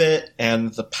pivot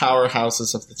and the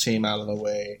powerhouses of the team out of the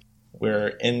way, we're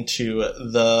into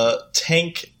the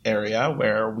tank area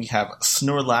where we have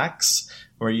Snorlax.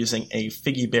 We're using a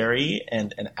Figgy Berry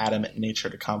and an Adamant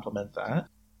Nature to complement that.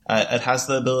 It has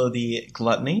the ability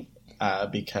Gluttony,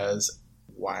 because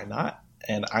why not?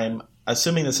 And I'm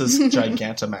assuming this is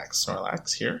Gigantamax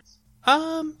Snorlax here.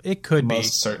 It could be.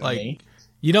 Most certainly. Like,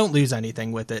 you don't lose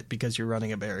anything with it because you're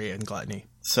running a Berry and Gluttony.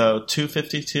 So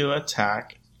 252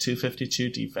 attack, 252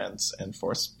 defense, and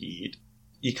 4 speed.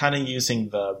 You're kind of using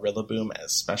the Rillaboom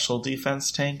as special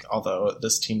defense tank, although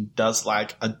this team does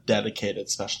lack a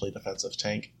dedicated specially defensive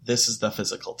tank. This is the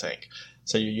physical tank.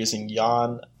 So you're using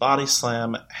Yawn, Body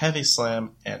Slam, Heavy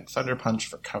Slam, and Thunder Punch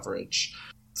for coverage.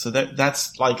 So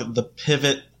that's like the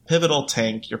pivotal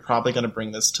tank. You're probably going to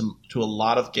bring this to a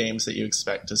lot of games that you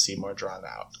expect to see more drawn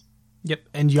out. Yep,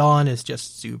 and Yawn is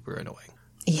just super annoying.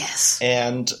 Yes.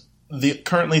 And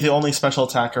currently the only special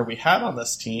attacker we had on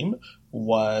this team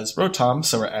was Rotom,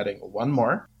 so we're adding one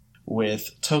more.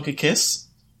 With Togekiss,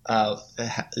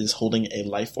 is holding a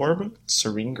Life Orb,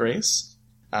 Serene Grace,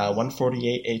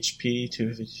 148 HP,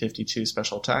 252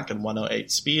 special attack, and 108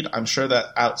 speed. I'm sure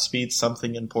that outspeeds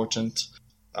something important.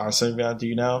 Sylvia, do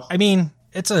you know? I mean,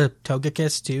 it's a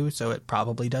Togekiss too, so it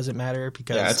probably doesn't matter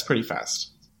because... Yeah, it's pretty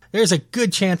fast. There's a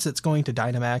good chance it's going to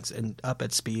Dynamax and up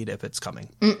its speed if it's coming.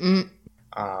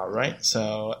 Alright,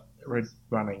 so we're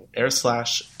running Air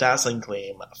Slash, Dazzling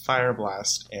Gleam, Fire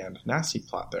Blast, and Nasty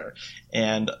Plot there.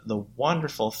 And the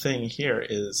wonderful thing here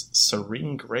is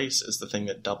Serene Grace is the thing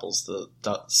that doubles the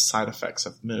side effects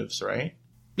of moves, right?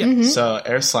 Yeah. Mm-hmm. So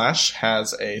Air Slash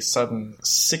has a sudden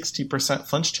 60%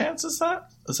 flinch chance, is that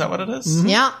what it is? Mm-hmm.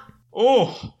 Yeah.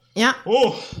 Oh! Yeah.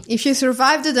 Oh! If you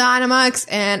survive the Dynamax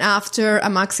and after a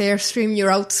Max Airstream you're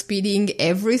outspeeding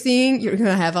everything, you're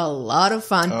gonna have a lot of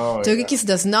fun. Oh, Togekiss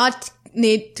does not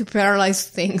need to paralyze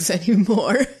things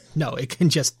anymore. No, it can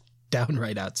just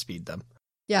downright outspeed them.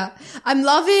 Yeah. I'm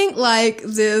loving, like,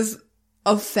 this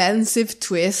offensive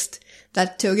twist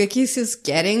that Togekiss is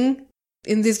getting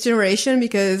in this generation,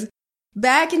 because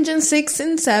back in Gen 6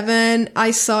 and 7,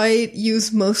 I saw it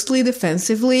used mostly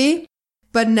defensively.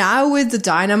 But now with the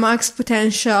Dynamax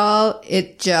potential,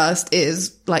 it just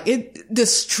is, like, it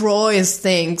destroys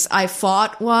things. I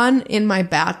fought one in my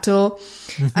battle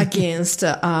against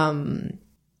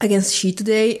Sheet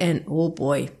today, and oh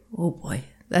boy,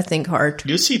 that thing hurt.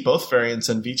 You see both variants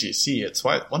in VGC. It's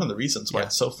one of the reasons why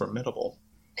it's so formidable.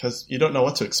 Because you don't know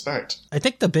what to expect. I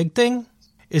think the big thing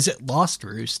is it lost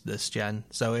Roost this gen,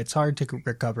 so it's hard to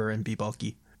recover and be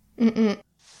bulky. It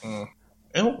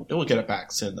will get it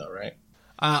back soon, though, right?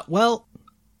 Well,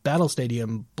 Battle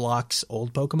Stadium blocks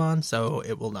old Pokemon, so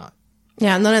it will not.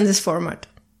 Yeah, not in this format.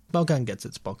 Bogun gets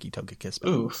its bulky Togekiss back.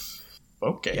 Oof.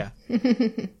 Okay. Yeah.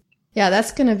 Yeah,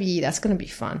 that's gonna be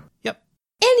fun. Yep.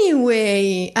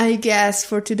 Anyway, I guess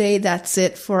for today that's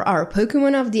it for our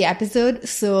Pokemon of the episode,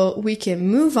 so we can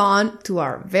move on to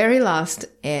our very last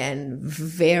and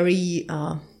very,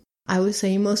 I would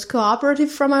say most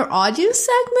cooperative from our audience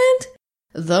segment,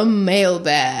 the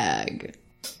mailbag.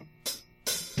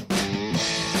 It's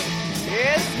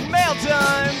mail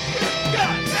time!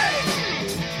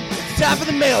 It's time for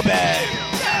the mailbag!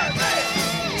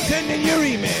 Send in your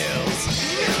emails!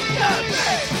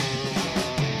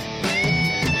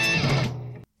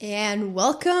 And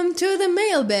welcome to the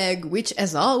mailbag, which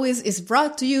as always is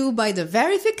brought to you by the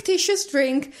very fictitious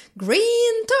drink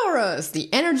Green Taurus,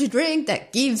 the energy drink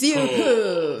that gives you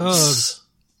hooves.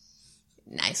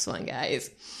 Nice one,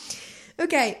 guys.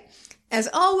 Okay, as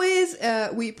always,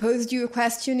 we posed you a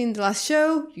question in the last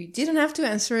show. You didn't have to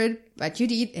answer it, but you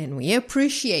did, and we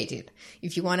appreciate it.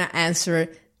 If you want to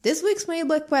answer this week's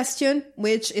mailbag question,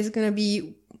 which is going to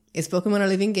be, is Pokemon a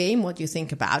living game? What do you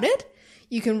think about it?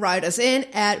 You can write us in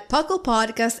at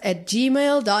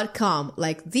pucklepodcast@gmail.com,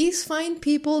 like these fine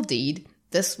people did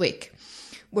this week.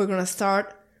 We're going to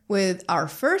start with our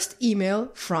first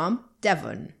email from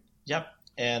Devon. Yep,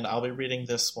 and I'll be reading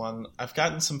this one. I've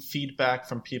gotten some feedback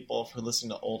from people for listening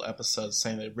to old episodes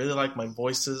saying they really like my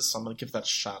voices, so I'm going to give that a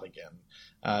shot again.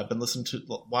 I've been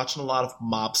watching a lot of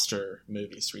mobster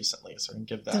movies recently, so I can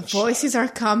give that a shot. The voices are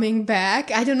coming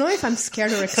back. I don't know if I'm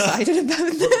scared or excited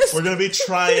about this. We're going to be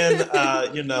trying,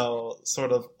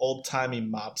 sort of old-timey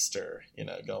mobster,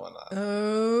 going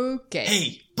on. Okay.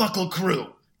 Hey, Buckle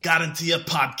Crew, got into your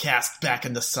podcast back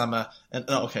in the summer, and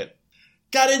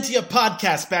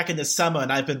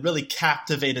I've been really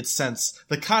captivated since.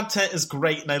 The content is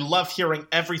great, and I love hearing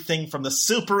everything from the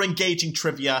super engaging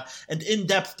trivia and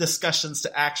in-depth discussions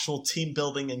to actual team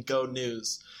building and Go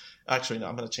news. Actually, no,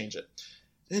 I'm going to change it.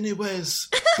 Anyways,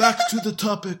 back to the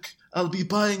topic. I'll be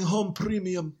buying home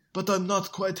premium, but I'm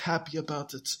not quite happy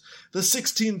about it. The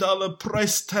 $16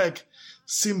 price tag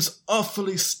seems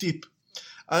awfully steep.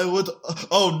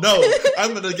 Oh no,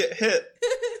 I'm going to get hit.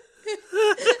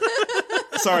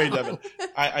 Sorry, Devin.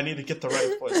 I need to get the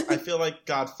right voice. I feel like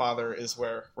Godfather is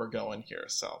where we're going here,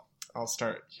 so I'll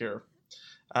start here.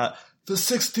 The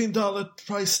 $16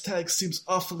 price tag seems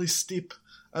awfully steep.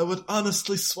 I would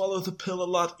honestly swallow the pill a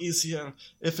lot easier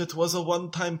if it was a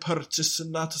one-time purchase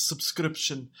and not a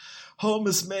subscription. Home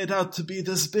is made out to be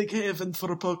this big haven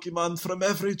for Pokemon from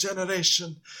every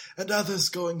generation and others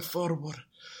going forward.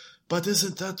 But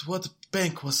isn't that what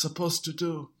Bank was supposed to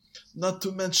do? Not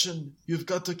to mention, you've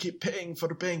got to keep paying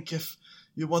for Bank if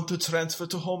you want to transfer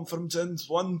to Home from Gens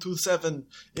 1 to 7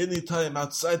 anytime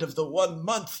outside of the 1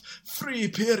 month free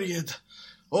period.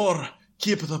 Or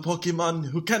keep the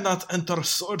Pokemon who cannot enter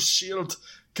Sword Shield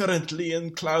currently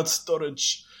in cloud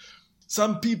storage.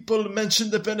 Some people mention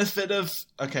the benefit of...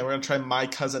 Okay, we're going to try My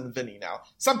Cousin Vinny now.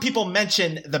 Some people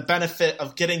mention the benefit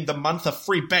of getting the month of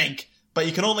free Bank, but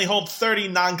you can only hold 30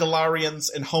 non-Galarians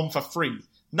in Home for free.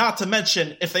 Not to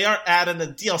mention, if they aren't adding a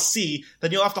DLC,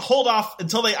 then you'll have to hold off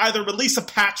until they either release a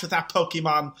patch with that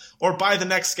Pokemon or buy the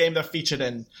next game they're featured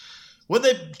in. When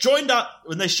they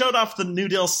showed off the new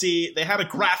DLC, they had a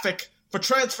graphic for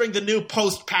transferring the new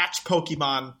post-patch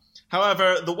Pokemon.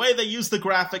 However, the way they use the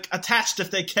graphic, attached if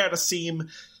they care to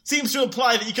seems to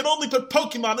imply that you can only put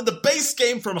Pokemon in the base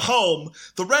game from Home.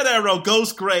 The red arrow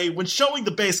goes gray when showing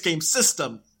the base game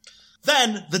system.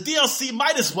 Then, the DLC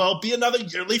might as well be another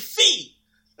yearly fee.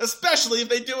 Especially if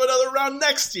they do another round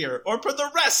next year, or put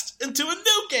the rest into a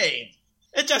new game.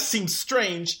 It just seems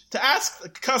strange to ask the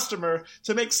customer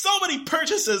to make so many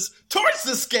purchases towards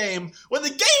this game when the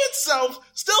game itself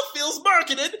still feels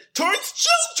marketed towards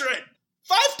children.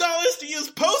 $5 to use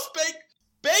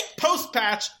Bank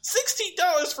post-patch,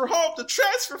 $16 for Home to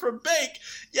transfer from Bank.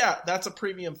 Yeah, that's a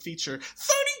premium feature. $30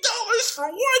 for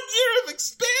 1 year of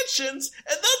expansions,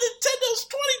 and then Nintendo's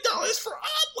 $20 for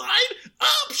online,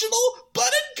 optional,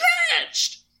 but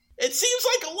encouraged. It seems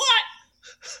like a lot.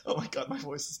 Oh my god, my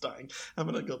voice is dying. I'm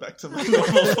gonna go back to my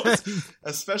normal voice.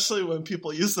 Especially when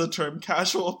people use the term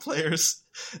casual players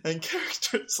and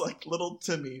characters like Little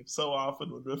Timmy so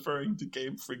often when referring to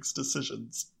Game Freak's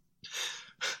decisions.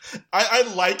 I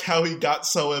like how he got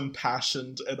so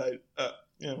impassioned, and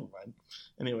never mind.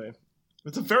 Anyway,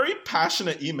 it's a very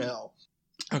passionate email.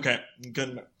 Okay,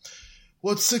 good.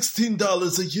 What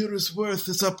 $16 a year is worth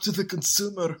is up to the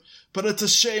consumer, but it's a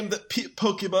shame that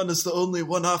Pokemon is the only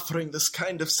one offering this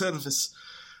kind of service.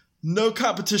 No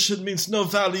competition means no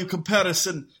value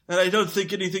comparison, and I don't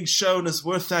think anything shown is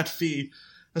worth that fee,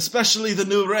 especially the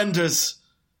new renders.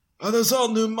 Are those all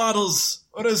new models,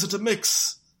 or is it a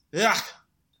mix? Yeah.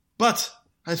 But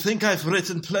I think I've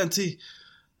written plenty.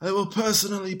 I will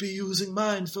personally be using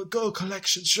mine for Go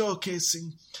Collection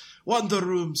showcasing. Wonder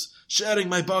Rooms, sharing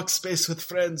my box space with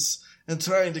friends, and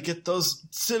trying to get those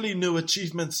silly new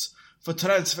achievements for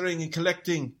transferring and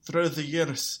collecting through the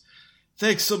years.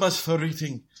 Thanks so much for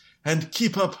reading, and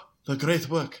keep up the great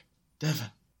work,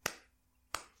 Devon.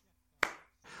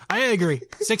 I agree.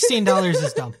 $16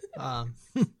 is dumb.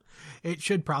 It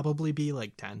should probably be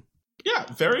like 10. Yeah,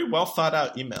 very well thought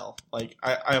out email. Like,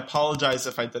 I apologize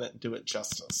if I didn't do it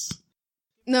justice.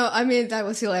 No, I mean, that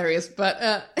was hilarious, but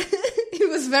it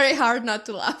was very hard not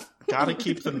to laugh. Gotta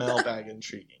keep the mailbag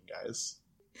intriguing, guys.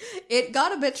 It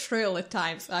got a bit shrill at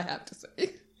times, I have to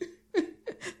say.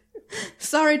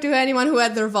 Sorry to anyone who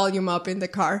had their volume up in the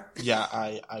car. Yeah,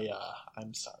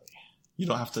 I'm sorry. You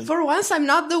don't have to. For once, I'm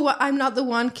not the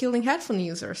one killing headphone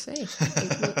users. Hey,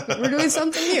 we're doing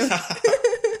something new.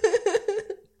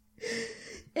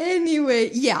 Anyway,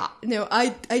 yeah, no, I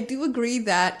do agree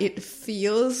that it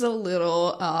feels a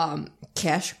little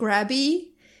cash grabby,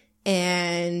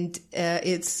 and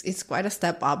it's quite a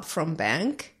step up from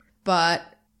Bank, but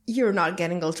you're not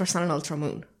getting Ultra Sun and Ultra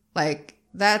Moon. Like,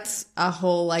 that's a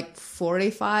whole like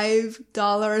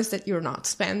 $45 that you're not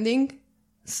spending.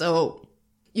 So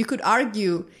you could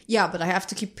argue, yeah, but I have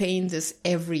to keep paying this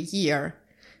every year.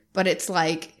 But it's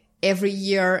like every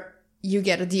year you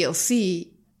get a DLC,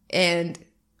 and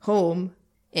Home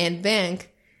and Bank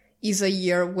is a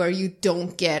year where you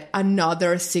don't get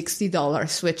another $60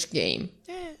 Switch game.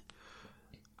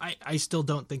 I still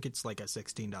don't think it's like a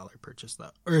 $16 purchase,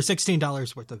 though, or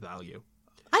 $16 worth of value.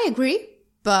 I agree,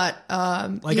 but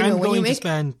like, I'm going to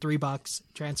spend $3,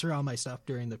 transfer all my stuff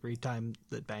during the free time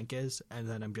that Bank is, and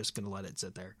then I'm just going to let it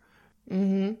sit there.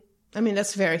 Mm-hmm. I mean,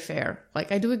 that's very fair.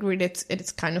 Like, I do agree that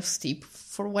it's kind of steep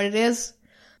for what it is,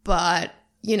 but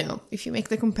you know, if you make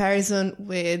the comparison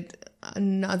with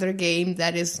another game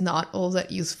that is not all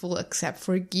that useful except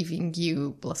for giving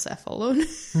you Blacephalon,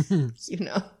 you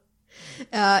know,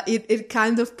 it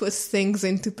kind of puts things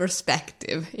into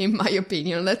perspective, in my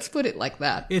opinion. Let's put it like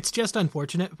that. It's just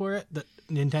unfortunate for it that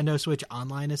Nintendo Switch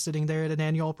Online is sitting there at an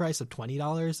annual price of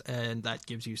 $20, and that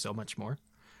gives you so much more.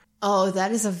 Oh,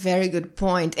 that is a very good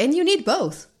point. And you need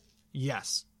both.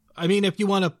 Yes. I mean, if you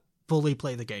want to fully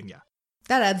play the game, yeah.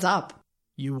 That adds up.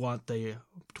 You want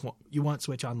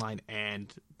Switch Online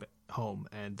and Home,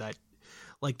 and that,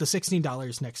 like, the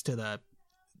 $16 next to the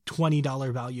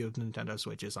 $20 value of Nintendo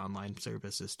Switch's online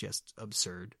service is just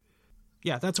absurd.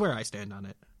 Yeah, that's where I stand on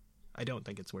it. I don't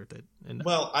think it's worth it. And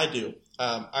well, I do.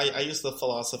 I use the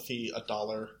philosophy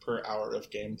 $1 per hour of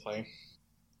gameplay.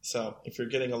 So if you're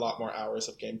getting a lot more hours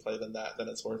of gameplay than that, then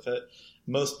it's worth it.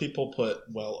 Most people put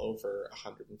well over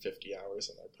 150 hours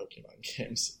in their Pokemon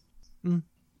games.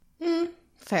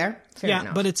 Fair yeah,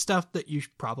 enough. But it's stuff that you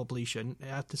probably shouldn't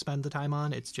have to spend the time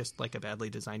on. It's just like a badly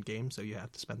designed game, so you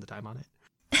have to spend the time on it.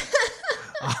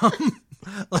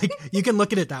 Like, you can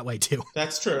look at it that way too.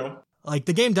 That's true. Like,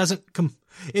 the game doesn't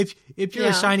if you're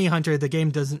a shiny hunter, the game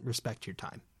doesn't respect your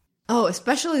time. Oh,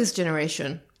 especially this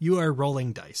generation. You are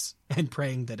rolling dice and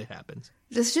praying that it happens.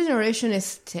 This generation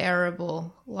is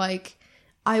terrible. Like,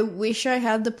 I wish I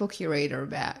had the Pokerator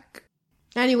back.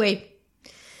 Anyway,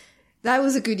 that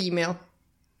was a good email.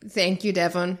 Thank you,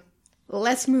 Devon.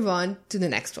 Let's move on to the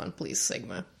next one, please,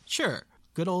 Sigma. Sure.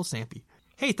 Good old Sampy.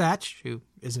 Hey, Thatch, who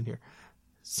isn't here.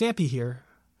 Sampy here.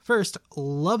 First,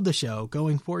 love the show,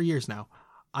 going 4 years now.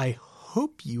 I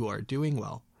hope you are doing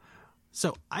well.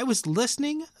 So, I was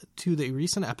listening to the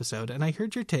recent episode, and I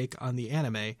heard your take on the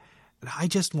anime, and I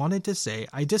just wanted to say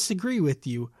I disagree with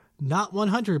you, not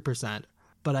 100%,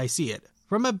 but I see it,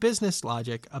 from a business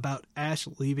logic about Ash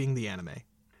leaving the anime.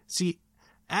 See,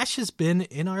 Ash has been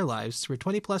in our lives for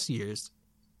 20 plus years,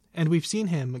 and we've seen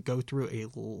him go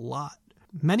through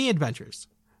many adventures.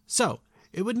 So,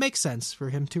 it would make sense for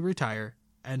him to retire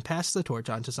and pass the torch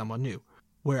on to someone new.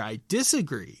 Where I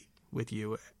disagree with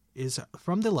you is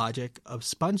from the logic of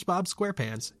SpongeBob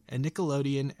SquarePants and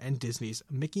Nickelodeon and Disney's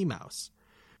Mickey Mouse.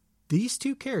 These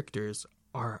two characters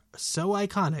are so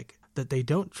iconic that they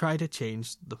don't try to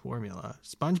change the formula.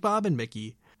 SpongeBob and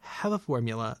Mickey have a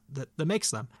formula that makes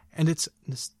them, and it's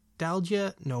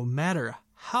nostalgia no matter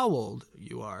how old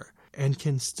you are, and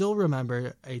can still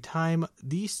remember a time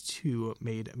these two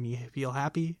made me feel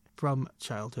happy from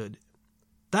childhood.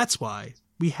 That's why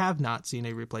we have not seen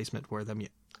a replacement for them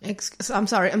yet. I'm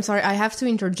sorry. I have to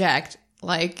interject.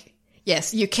 Like,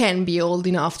 yes, you can be old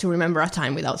enough to remember a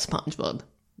time without SpongeBob.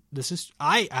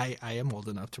 I am old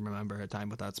enough to remember a time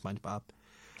without SpongeBob.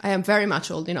 I am very much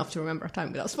old enough to remember a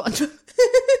time without SpongeBob.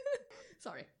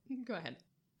 Sorry, go ahead.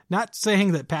 Not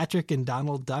saying that Patrick and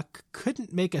Donald Duck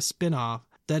couldn't make a spin-off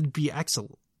that'd be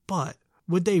excellent, but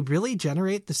would they really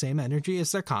generate the same energy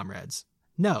as their comrades?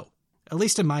 No, at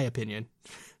least in my opinion.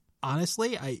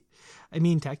 honestly, I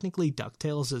mean, technically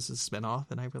DuckTales is a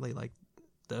spinoff, and I really liked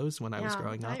those when I was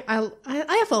growing up.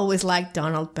 I have always liked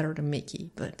Donald better than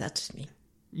Mickey, but that's just me.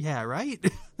 Yeah, right?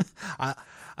 I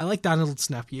like Donald's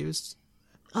nephews.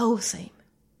 Oh, same.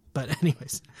 But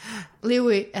anyways.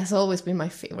 Louie has always been my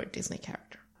favorite Disney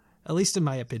character. At least in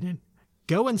my opinion.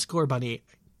 Go and Scorbunny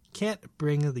can't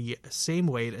bring the same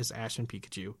weight as Ash and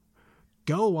Pikachu.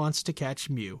 Go wants to catch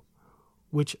Mew,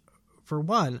 which, for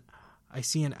one, I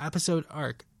see an episode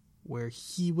arc where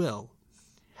he will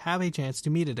have a chance to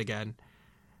meet it again.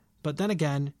 But then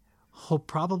again, he'll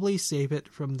probably save it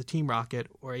from the Team Rocket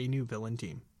or a new villain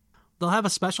team. They'll have a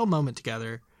special moment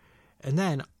together, and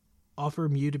then offer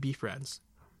Mew to be friends.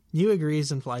 Mew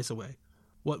agrees and flies away.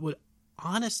 What would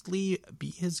honestly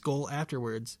be his goal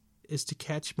afterwards is to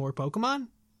catch more Pokemon?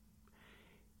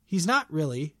 He's not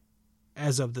really,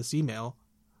 as of this email,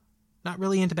 not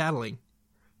really into battling.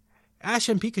 Ash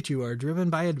and Pikachu are driven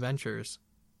by adventures,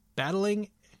 battling,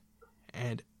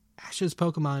 and Ash's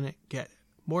Pokemon get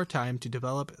more time to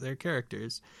develop their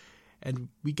characters, and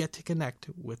we get to connect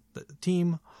with the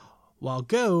team, while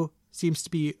Go seems to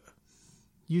be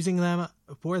using them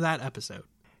for that episode.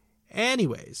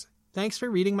 Anyways, thanks for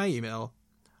reading my email.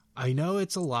 I know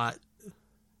it's a lot.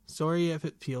 Sorry if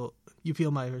you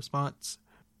feel my response.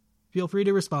 Feel free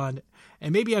to respond,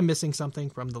 and maybe I'm missing something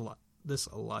from this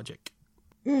logic.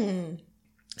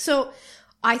 So,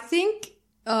 I think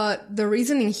the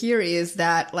reasoning here is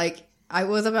that, like, I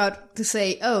was about to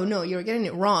say, oh, no, you're getting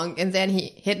it wrong, and then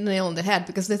he hit the nail on the head,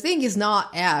 because the thing is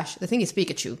not Ash, the thing is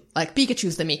Pikachu. Like,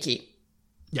 Pikachu's the Mickey.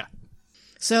 Yeah.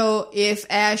 So, if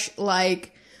Ash,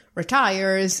 like,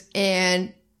 retires,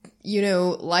 and, you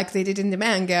know, like they did in the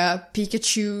manga,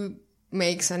 Pikachu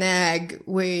makes an egg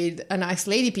with a nice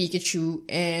lady Pikachu,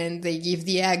 and they give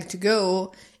the egg to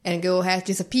Go, and Go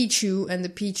hatches a Pichu, and the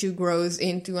Pichu grows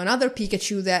into another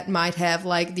Pikachu that might have,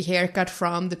 like, the haircut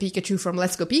from the Pikachu from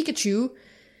Let's Go Pikachu,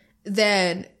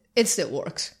 then it still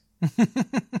works.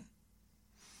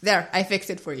 There, I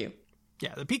fixed it for you.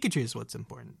 Yeah, the Pikachu is what's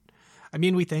important. I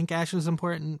mean, we think Ash is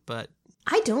important, but...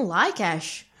 I don't like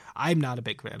Ash. I'm not a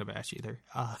big fan of Ash either.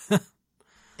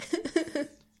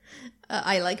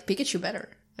 I like Pikachu better,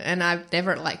 and I've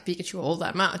never liked Pikachu all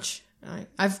that much.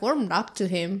 I've warmed up to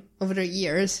him over the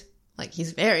years. Like,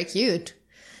 he's very cute.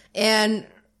 And,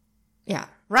 yeah,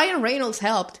 Ryan Reynolds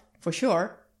helped, for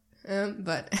sure.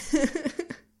 But,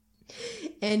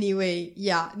 anyway,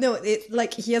 yeah. No,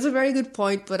 he has a very good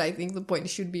point, but I think the point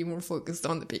should be more focused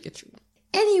on the Pikachu.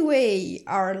 Anyway,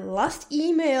 our last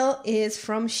email is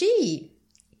from She.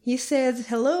 He says,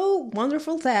 hello,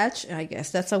 wonderful Thatch. I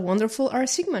guess that's a wonderful R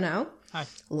Sigma now. Hi.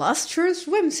 Lustrous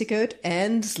Whimsicott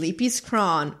and Sleepy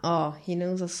Scrawn. Oh, he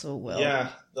knows us so well. Yeah,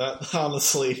 that,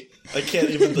 honestly, I can't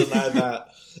even deny that.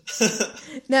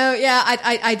 No, yeah,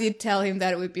 I did tell him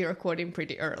that it would be recording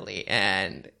pretty early,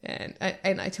 and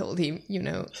I told him, you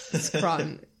know,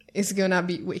 Scrawn is gonna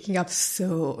be waking up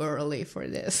so early for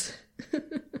this.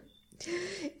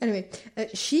 Anyway,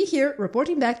 She here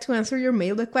reporting back to answer your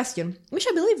mailbag question, which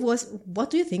I believe was, what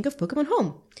do you think of Pokemon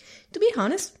Home? To be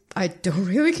honest, I don't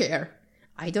really care.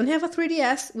 I don't have a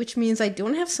 3DS, which means I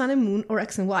don't have Sun and Moon or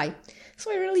X and Y,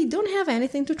 so I really don't have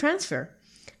anything to transfer.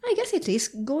 I guess it is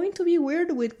going to be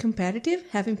weird with competitive,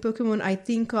 having Pokemon I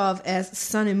think of as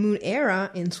Sun and Moon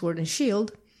era in Sword and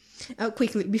Shield.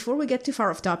 Quickly, before we get too far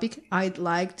off topic, I'd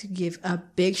like to give a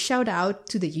big shout out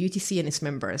to the UTC and its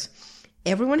members.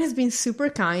 Everyone has been super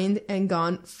kind and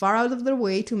gone far out of their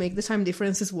way to make the time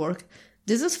differences work.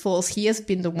 This is false. He has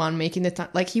been the one making the time.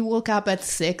 Like, he woke up at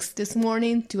 6 this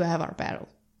morning to have our battle.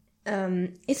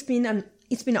 It's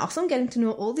been awesome getting to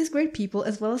know all these great people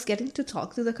as well as getting to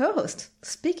talk to the co-host.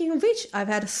 Speaking of which, I've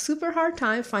had a super hard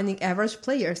time finding average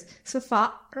players. So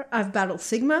far, I've battled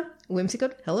Sigma,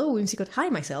 Whimsicott, hello Whimsicott, hi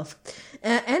myself,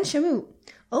 and Shamu.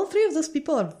 All three of those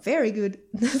people are very good,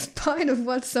 despite of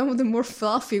what some of the more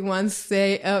fluffy ones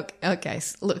say. Okay,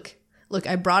 look,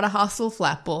 I brought a hostile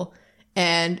Flapple,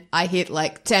 and I hit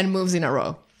like 10 moves in a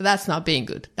row. That's not being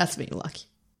good. That's being lucky.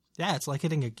 Yeah, it's like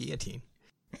hitting a guillotine.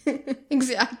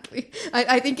 Exactly.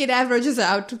 I think it averages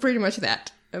out to pretty much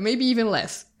that. Maybe even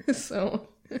less. So,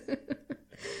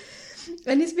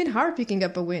 and it's been hard picking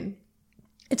up a win.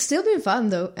 It's still been fun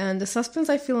though, and the suspense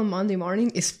I feel on Monday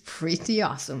morning is pretty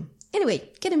awesome.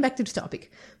 Anyway, getting back to the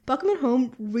topic. Pokemon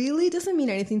Home really doesn't mean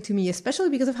anything to me, especially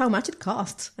because of how much it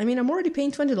costs. I mean, I'm already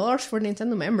paying $20 for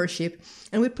Nintendo membership,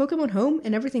 and with Pokemon Home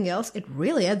and everything else, it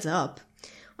really adds up.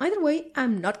 Either way,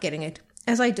 I'm not getting it,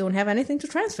 as I don't have anything to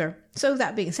transfer. So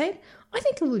that being said, I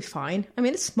think it'll be fine. I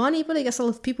mean, it's money, but I guess a lot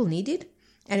of people need it.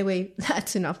 Anyway,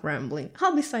 that's enough rambling.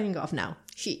 I'll be signing off now.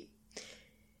 She.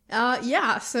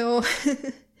 So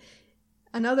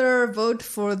Another vote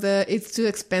for the it's too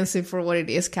expensive for what it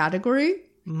is category.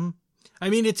 Mm-hmm. I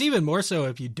mean, it's even more so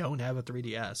if you don't have a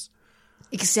 3DS.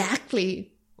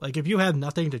 Exactly. Like, if you have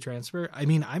nothing to transfer, I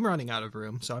mean, I'm running out of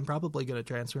room, so I'm probably going to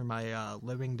transfer my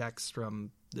living decks from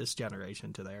this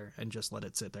generation to there and just let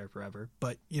it sit there forever.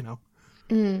 But, you know.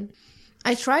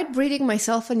 I tried breeding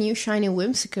myself a new shiny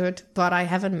Whimsicott, but I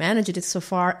haven't managed it so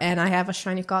far, and I have a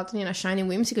shiny Cotton and a shiny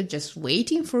Whimsicott just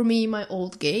waiting for me in my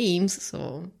old games,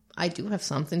 so I do have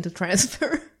something to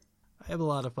transfer. I have a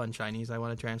lot of fun shinies I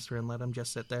want to transfer and let them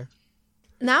just sit there.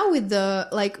 Now with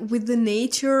the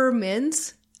nature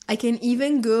mints, I can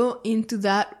even go into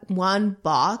that one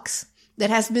box that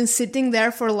has been sitting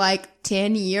there for like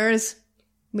 10 years,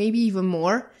 maybe even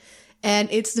more. And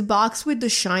it's the box with the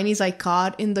shinies I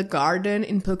caught in the garden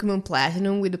in Pokemon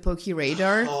Platinum with the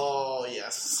Pokeradar. Oh,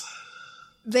 yes.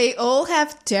 They all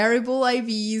have terrible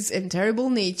IVs and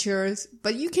terrible natures,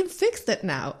 but you can fix that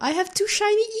now. I have 2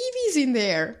 shiny Eevees in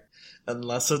there.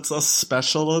 Unless it's a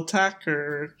special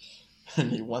attacker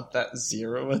and you want that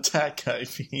 0 attack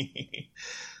IV.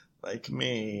 Like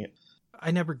me.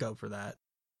 I never go for that.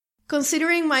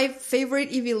 Considering my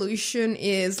favorite evolution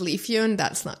is Leafeon,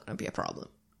 that's not going to be a problem.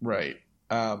 Right.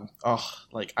 I'm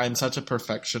such a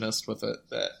perfectionist with it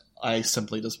that I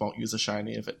simply just won't use a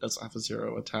shiny if it doesn't have a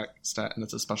 0 attack stat and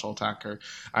it's a special attacker.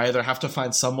 I either have to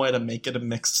find some way to make it a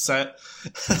mixed set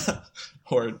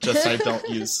or just I don't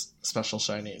use special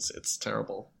shinies. It's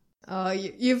terrible.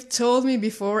 You've told me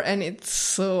before and it's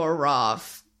so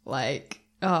rough. Like,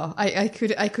 I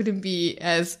couldn't be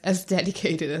as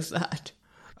dedicated as that.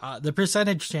 The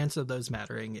percentage chance of those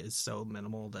mattering is so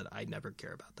minimal that I never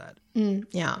care about that.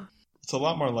 Yeah. It's a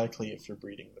lot more likely if you're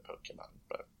breeding the Pokemon,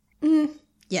 but...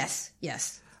 Yes.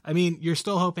 I mean, you're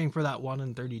still hoping for that 1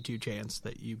 in 32 chance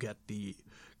that you get the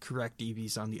correct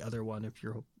EVs on the other one if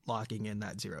you're locking in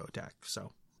that 0 attack.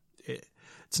 So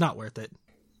it's not worth it.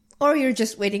 Or you're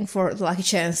just waiting for the lucky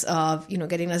chance of,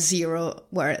 getting a 0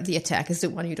 where the attack is the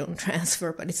one you don't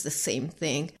transfer, but it's the same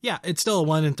thing. Yeah, it's still a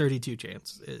 1 in 32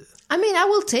 chance. I mean, I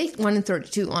will take 1 in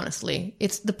 32, honestly.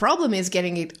 The problem is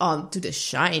getting it onto the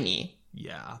shiny.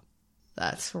 Yeah.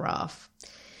 That's rough.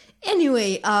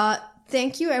 Anyway,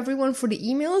 thank you everyone for the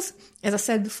emails. As I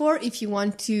said before, if you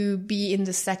want to be in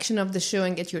the section of the show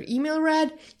and get your email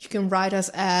read, you can write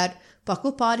us at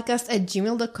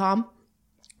pucklepodcast@gmail.com.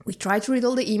 We try to read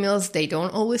all the emails. They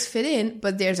don't always fit in,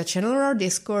 but there's a channel on our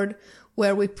Discord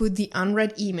where we put the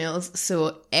unread emails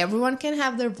so everyone can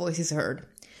have their voices heard.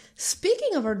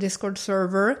 Speaking of our Discord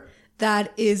server,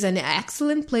 that is an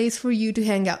excellent place for you to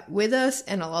hang out with us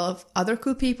and a lot of other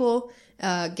cool people,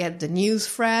 get the news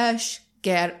fresh,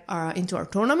 get into our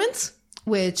tournaments,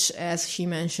 which, as she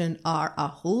mentioned, are a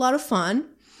whole lot of fun,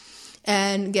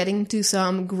 and getting to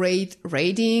some great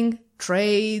raiding,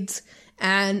 trades,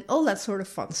 and all that sort of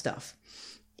fun stuff.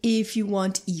 If you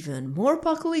want even more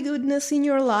Puckly goodness in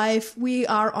your life, we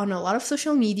are on a lot of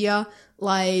social media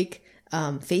like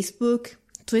Facebook,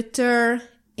 Twitter,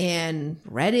 and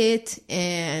Reddit,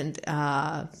 and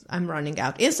I'm running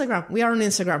out. Instagram. We are on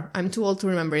Instagram. I'm too old to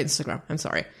remember Instagram. I'm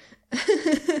sorry.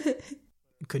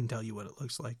 Couldn't tell you what it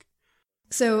looks like.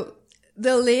 So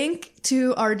the link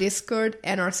to our Discord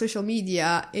and our social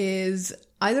media is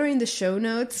either in the show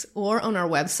notes or on our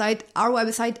website. Our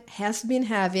website has been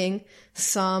having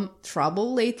some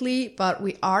trouble lately, but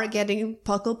we are getting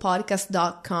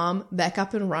pucklepodcast.com back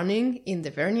up and running in the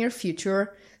very near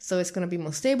future. So it's going to be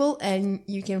more stable and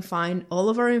you can find all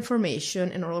of our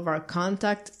information and all of our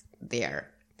contact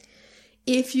there.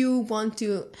 If you want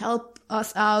to help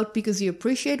us out because you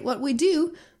appreciate what we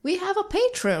do, we have a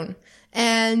Patreon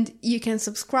and you can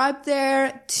subscribe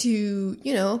there to,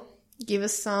 give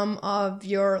us some of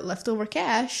your leftover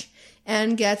cash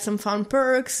and get some fun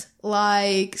perks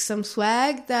like some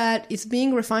swag that is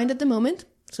being refined at the moment.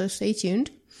 So stay tuned.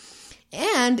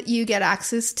 And you get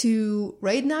access to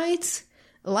raid nights,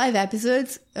 live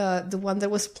episodes. The one that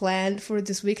was planned for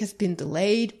this week has been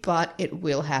delayed, but it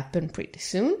will happen pretty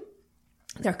soon.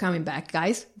 They're coming back,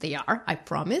 guys. They are, I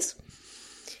promise.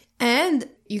 And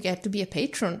you get to be a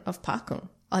patron of Puckle.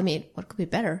 I mean, what could be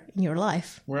better in your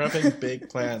life? We're having big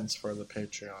plans for the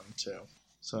Patreon, too.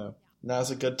 So now's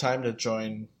a good time to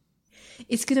join.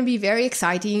 It's going to be very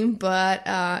exciting, but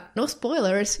no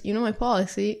spoilers. You know my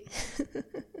policy.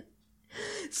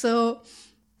 So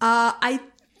I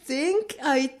think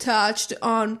I touched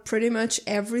on pretty much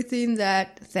everything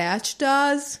that Thatch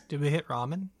does. Did we hit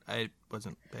Ramen? I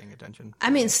wasn't paying attention. I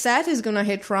mean, Seth is going to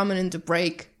hit Ramen in the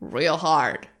break real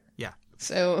hard. Yeah.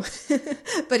 So,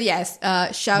 but yes,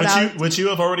 shout out. Which you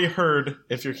have already heard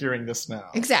if you're hearing this now.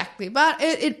 Exactly. But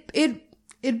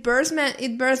It bears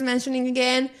mentioning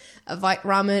again. Vite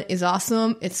Ramen is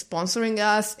awesome. It's sponsoring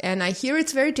us, and I hear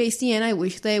it's very tasty, and I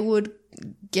wish they would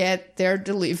get their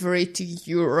delivery to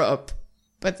Europe,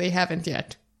 but they haven't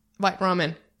yet. Vite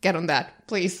Ramen, get on that,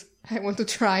 please. I want to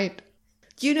try it.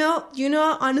 You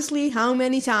know, honestly, how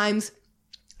many times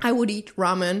I would eat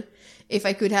ramen if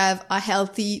I could have a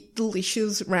healthy,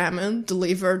 delicious ramen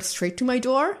delivered straight to my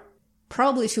door?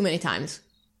 Probably too many times.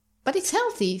 But it's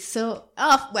healthy, so,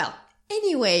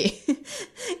 anyway,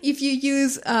 if you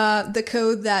use the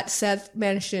code that Seth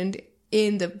mentioned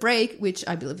in the break, which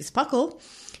I believe is Puckle,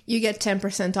 you get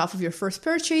 10% off of your first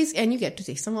purchase, and you get to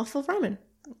taste some awful ramen.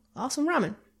 Awesome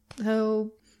ramen.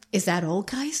 So, is that all,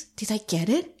 guys? Did I get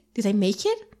it? Did I make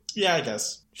it? Yeah, I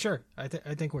guess. Sure. I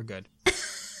think we're good.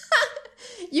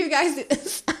 You guys didn't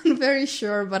sound very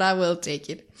sure, but I will take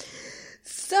it.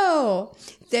 So,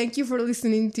 thank you for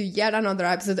listening to yet another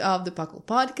episode of the Puckle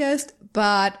Podcast,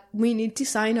 but we need to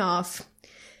sign off.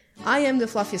 I am the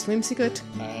Fluffiest Whimsicott.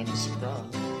 I'm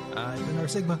Scrub. I'm Inor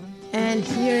Sigma. And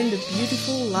here in the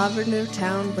beautiful Lavender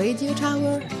Town Radio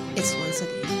Tower, it's once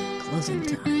again closing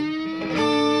time.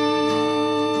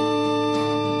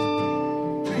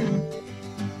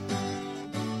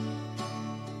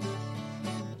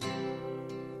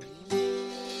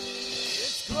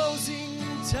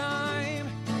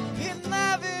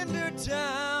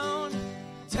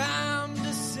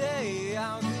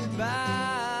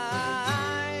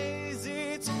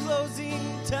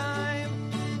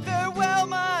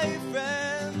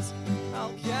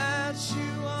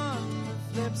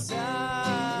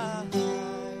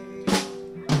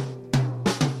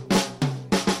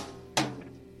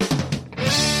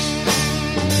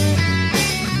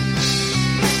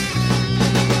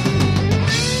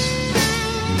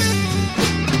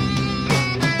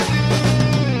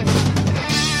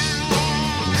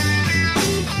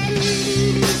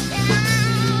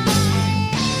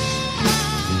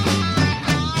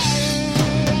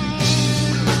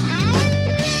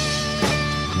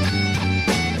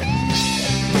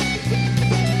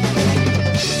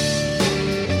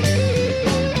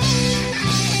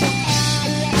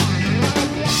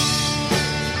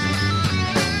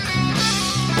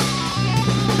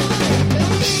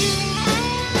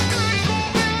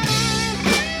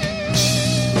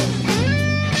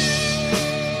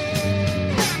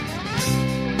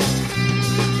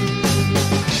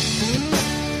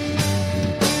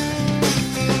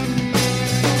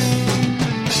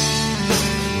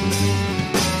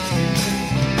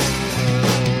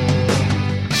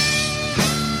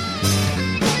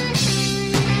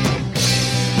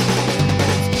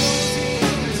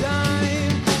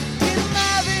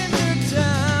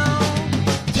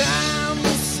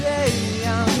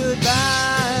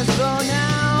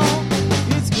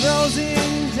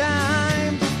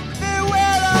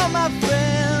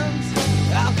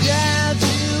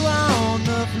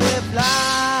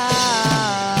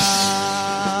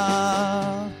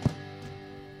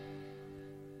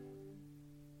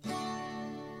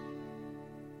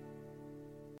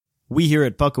 We here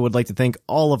at Puckle would like to thank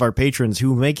all of our patrons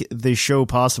who make this show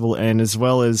possible, and as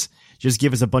well as just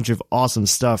give us a bunch of awesome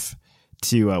stuff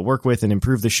to work with and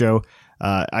improve the show.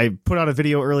 I put out a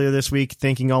video earlier this week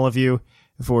thanking all of you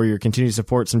for your continued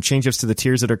support. Some changes to the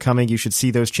tiers that are coming. You should see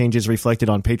those changes reflected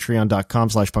on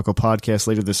patreon.com/PucklePodcast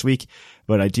later this week.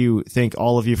 But I do thank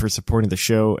all of you for supporting the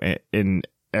show in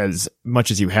as much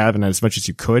as you have and as much as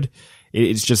you could.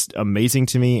 It's just amazing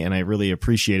to me, and I really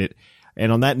appreciate it.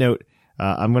 And on that note,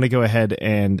 I'm going to go ahead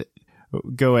and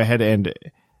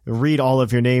read all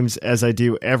of your names as I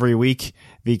do every week,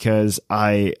 because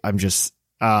I'm just,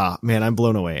 I'm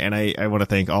blown away. And I want to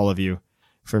thank all of you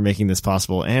for making this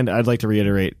possible. And I'd like to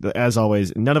reiterate, as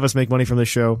always, none of us make money from this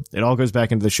show. It all goes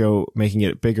back into the show, making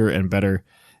it bigger and better.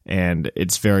 And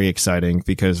it's very exciting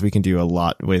because we can do a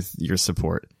lot with your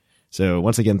support. So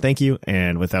once again, thank you.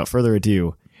 And without further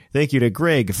ado, thank you to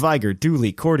Greg, Viger,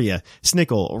 Dooley, Cordia,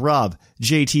 Snickle, Rob,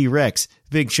 JT Rex,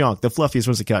 Big Chonk, the Fluffiest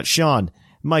Whimsicott, Sean,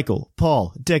 Michael,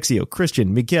 Paul, Dexio,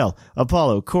 Christian, Miguel,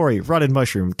 Apollo, Corey, Rotted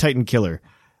Mushroom, Titan Killer,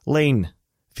 Lane,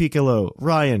 Piccolo,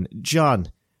 Ryan, John,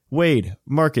 Wade,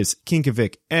 Marcus,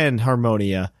 Kinkovic, and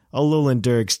Harmonia, Alolan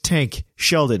Dirks, Tank,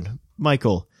 Sheldon,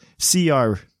 Michael,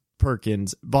 CR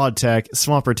Perkins, Bodtack,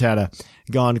 Swampertata,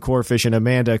 Gone, Corefish, and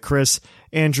Amanda, Chris,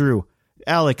 Andrew,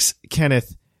 Alex,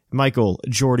 Kenneth, Michael,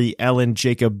 Jordy, Ellen,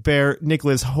 Jacob, Bear,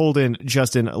 Nicholas, Holden,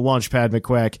 Justin, Launchpad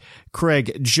McQuack,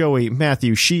 Craig, Joey,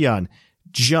 Matthew, Shion,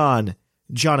 John,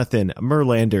 Jonathan,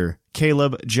 Merlander,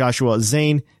 Caleb, Joshua,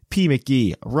 Zane, P.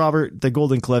 McGee, Robert, the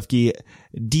Golden Klefki,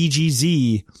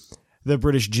 DGZ, the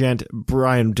British Gent,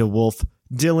 Brian DeWolf,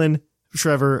 Dylan,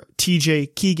 Trevor,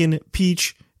 TJ, Keegan,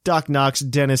 Peach, Doc Knox,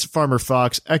 Dennis, Farmer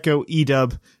Fox, Echo,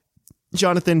 Edub,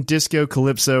 Jonathan, Disco,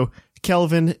 Calypso,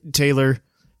 Kelvin, Taylor,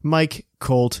 Mike,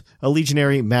 Colt, a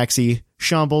Legionary, Maxie,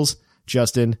 Shambles,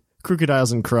 Justin,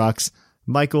 Crocodiles and Crocs,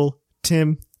 Michael,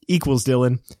 Tim, Equals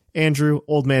Dylan, Andrew,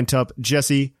 Old Man Tup,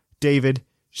 Jesse, David,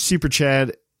 Super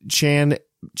Chad,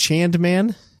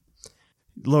 Chandman,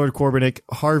 Lord Corbinick,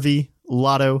 Harvey,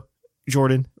 Lotto,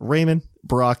 Jordan, Raymond,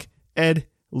 Brock, Ed,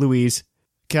 Louise,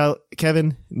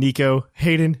 Kevin, Nico,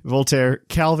 Hayden, Voltaire,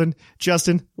 Calvin,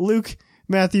 Justin, Luke,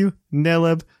 Matthew,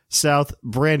 Neleb, South,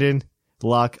 Brandon,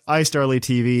 Locke, iStarly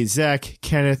TV, Zach,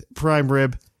 Kenneth, Prime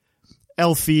Rib,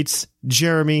 Elfeets,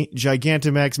 Jeremy,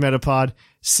 Gigantamax Metapod,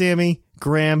 Sammy,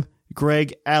 Graham,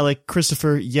 Greg, Alec,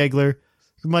 Christopher, Yegler,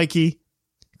 Mikey,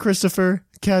 Christopher,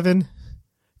 Kevin,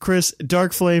 Chris,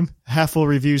 Darkflame, Halfful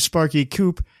Review, Sparky,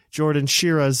 Coop, Jordan,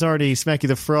 Shira, Zardy, Smacky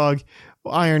the Frog,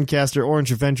 Ironcaster,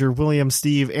 Orange Avenger, William,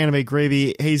 Steve, Anime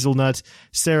Gravy, Hazelnut,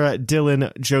 Sarah,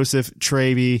 Dylan, Joseph,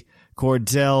 Traby,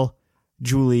 Cordell,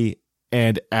 Julie,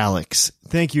 and Alex.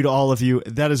 Thank you to all of you.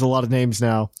 That is a lot of names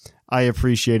now. I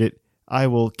appreciate it. I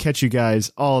will catch you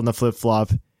guys all in the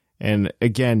flip-flop. And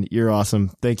again, you're awesome.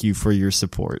 Thank you for your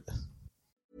support.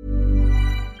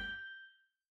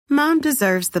 Mom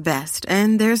deserves the best,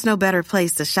 and there's no better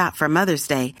place to shop for Mother's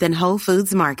Day than Whole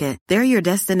Foods Market. They're your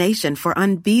destination for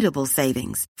unbeatable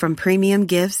savings, from premium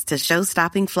gifts to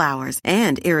show-stopping flowers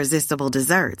and irresistible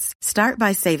desserts. Start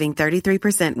by saving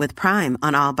 33% with Prime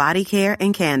on all body care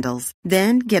and candles.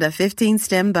 Then get a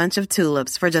 15-stem bunch of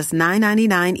tulips for just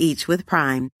 $9.99 each with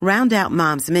Prime. Round out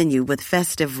Mom's menu with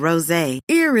festive rosé,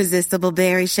 irresistible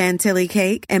berry chantilly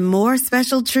cake, and more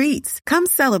special treats. Come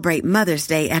celebrate Mother's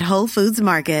Day at Whole Foods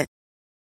Market.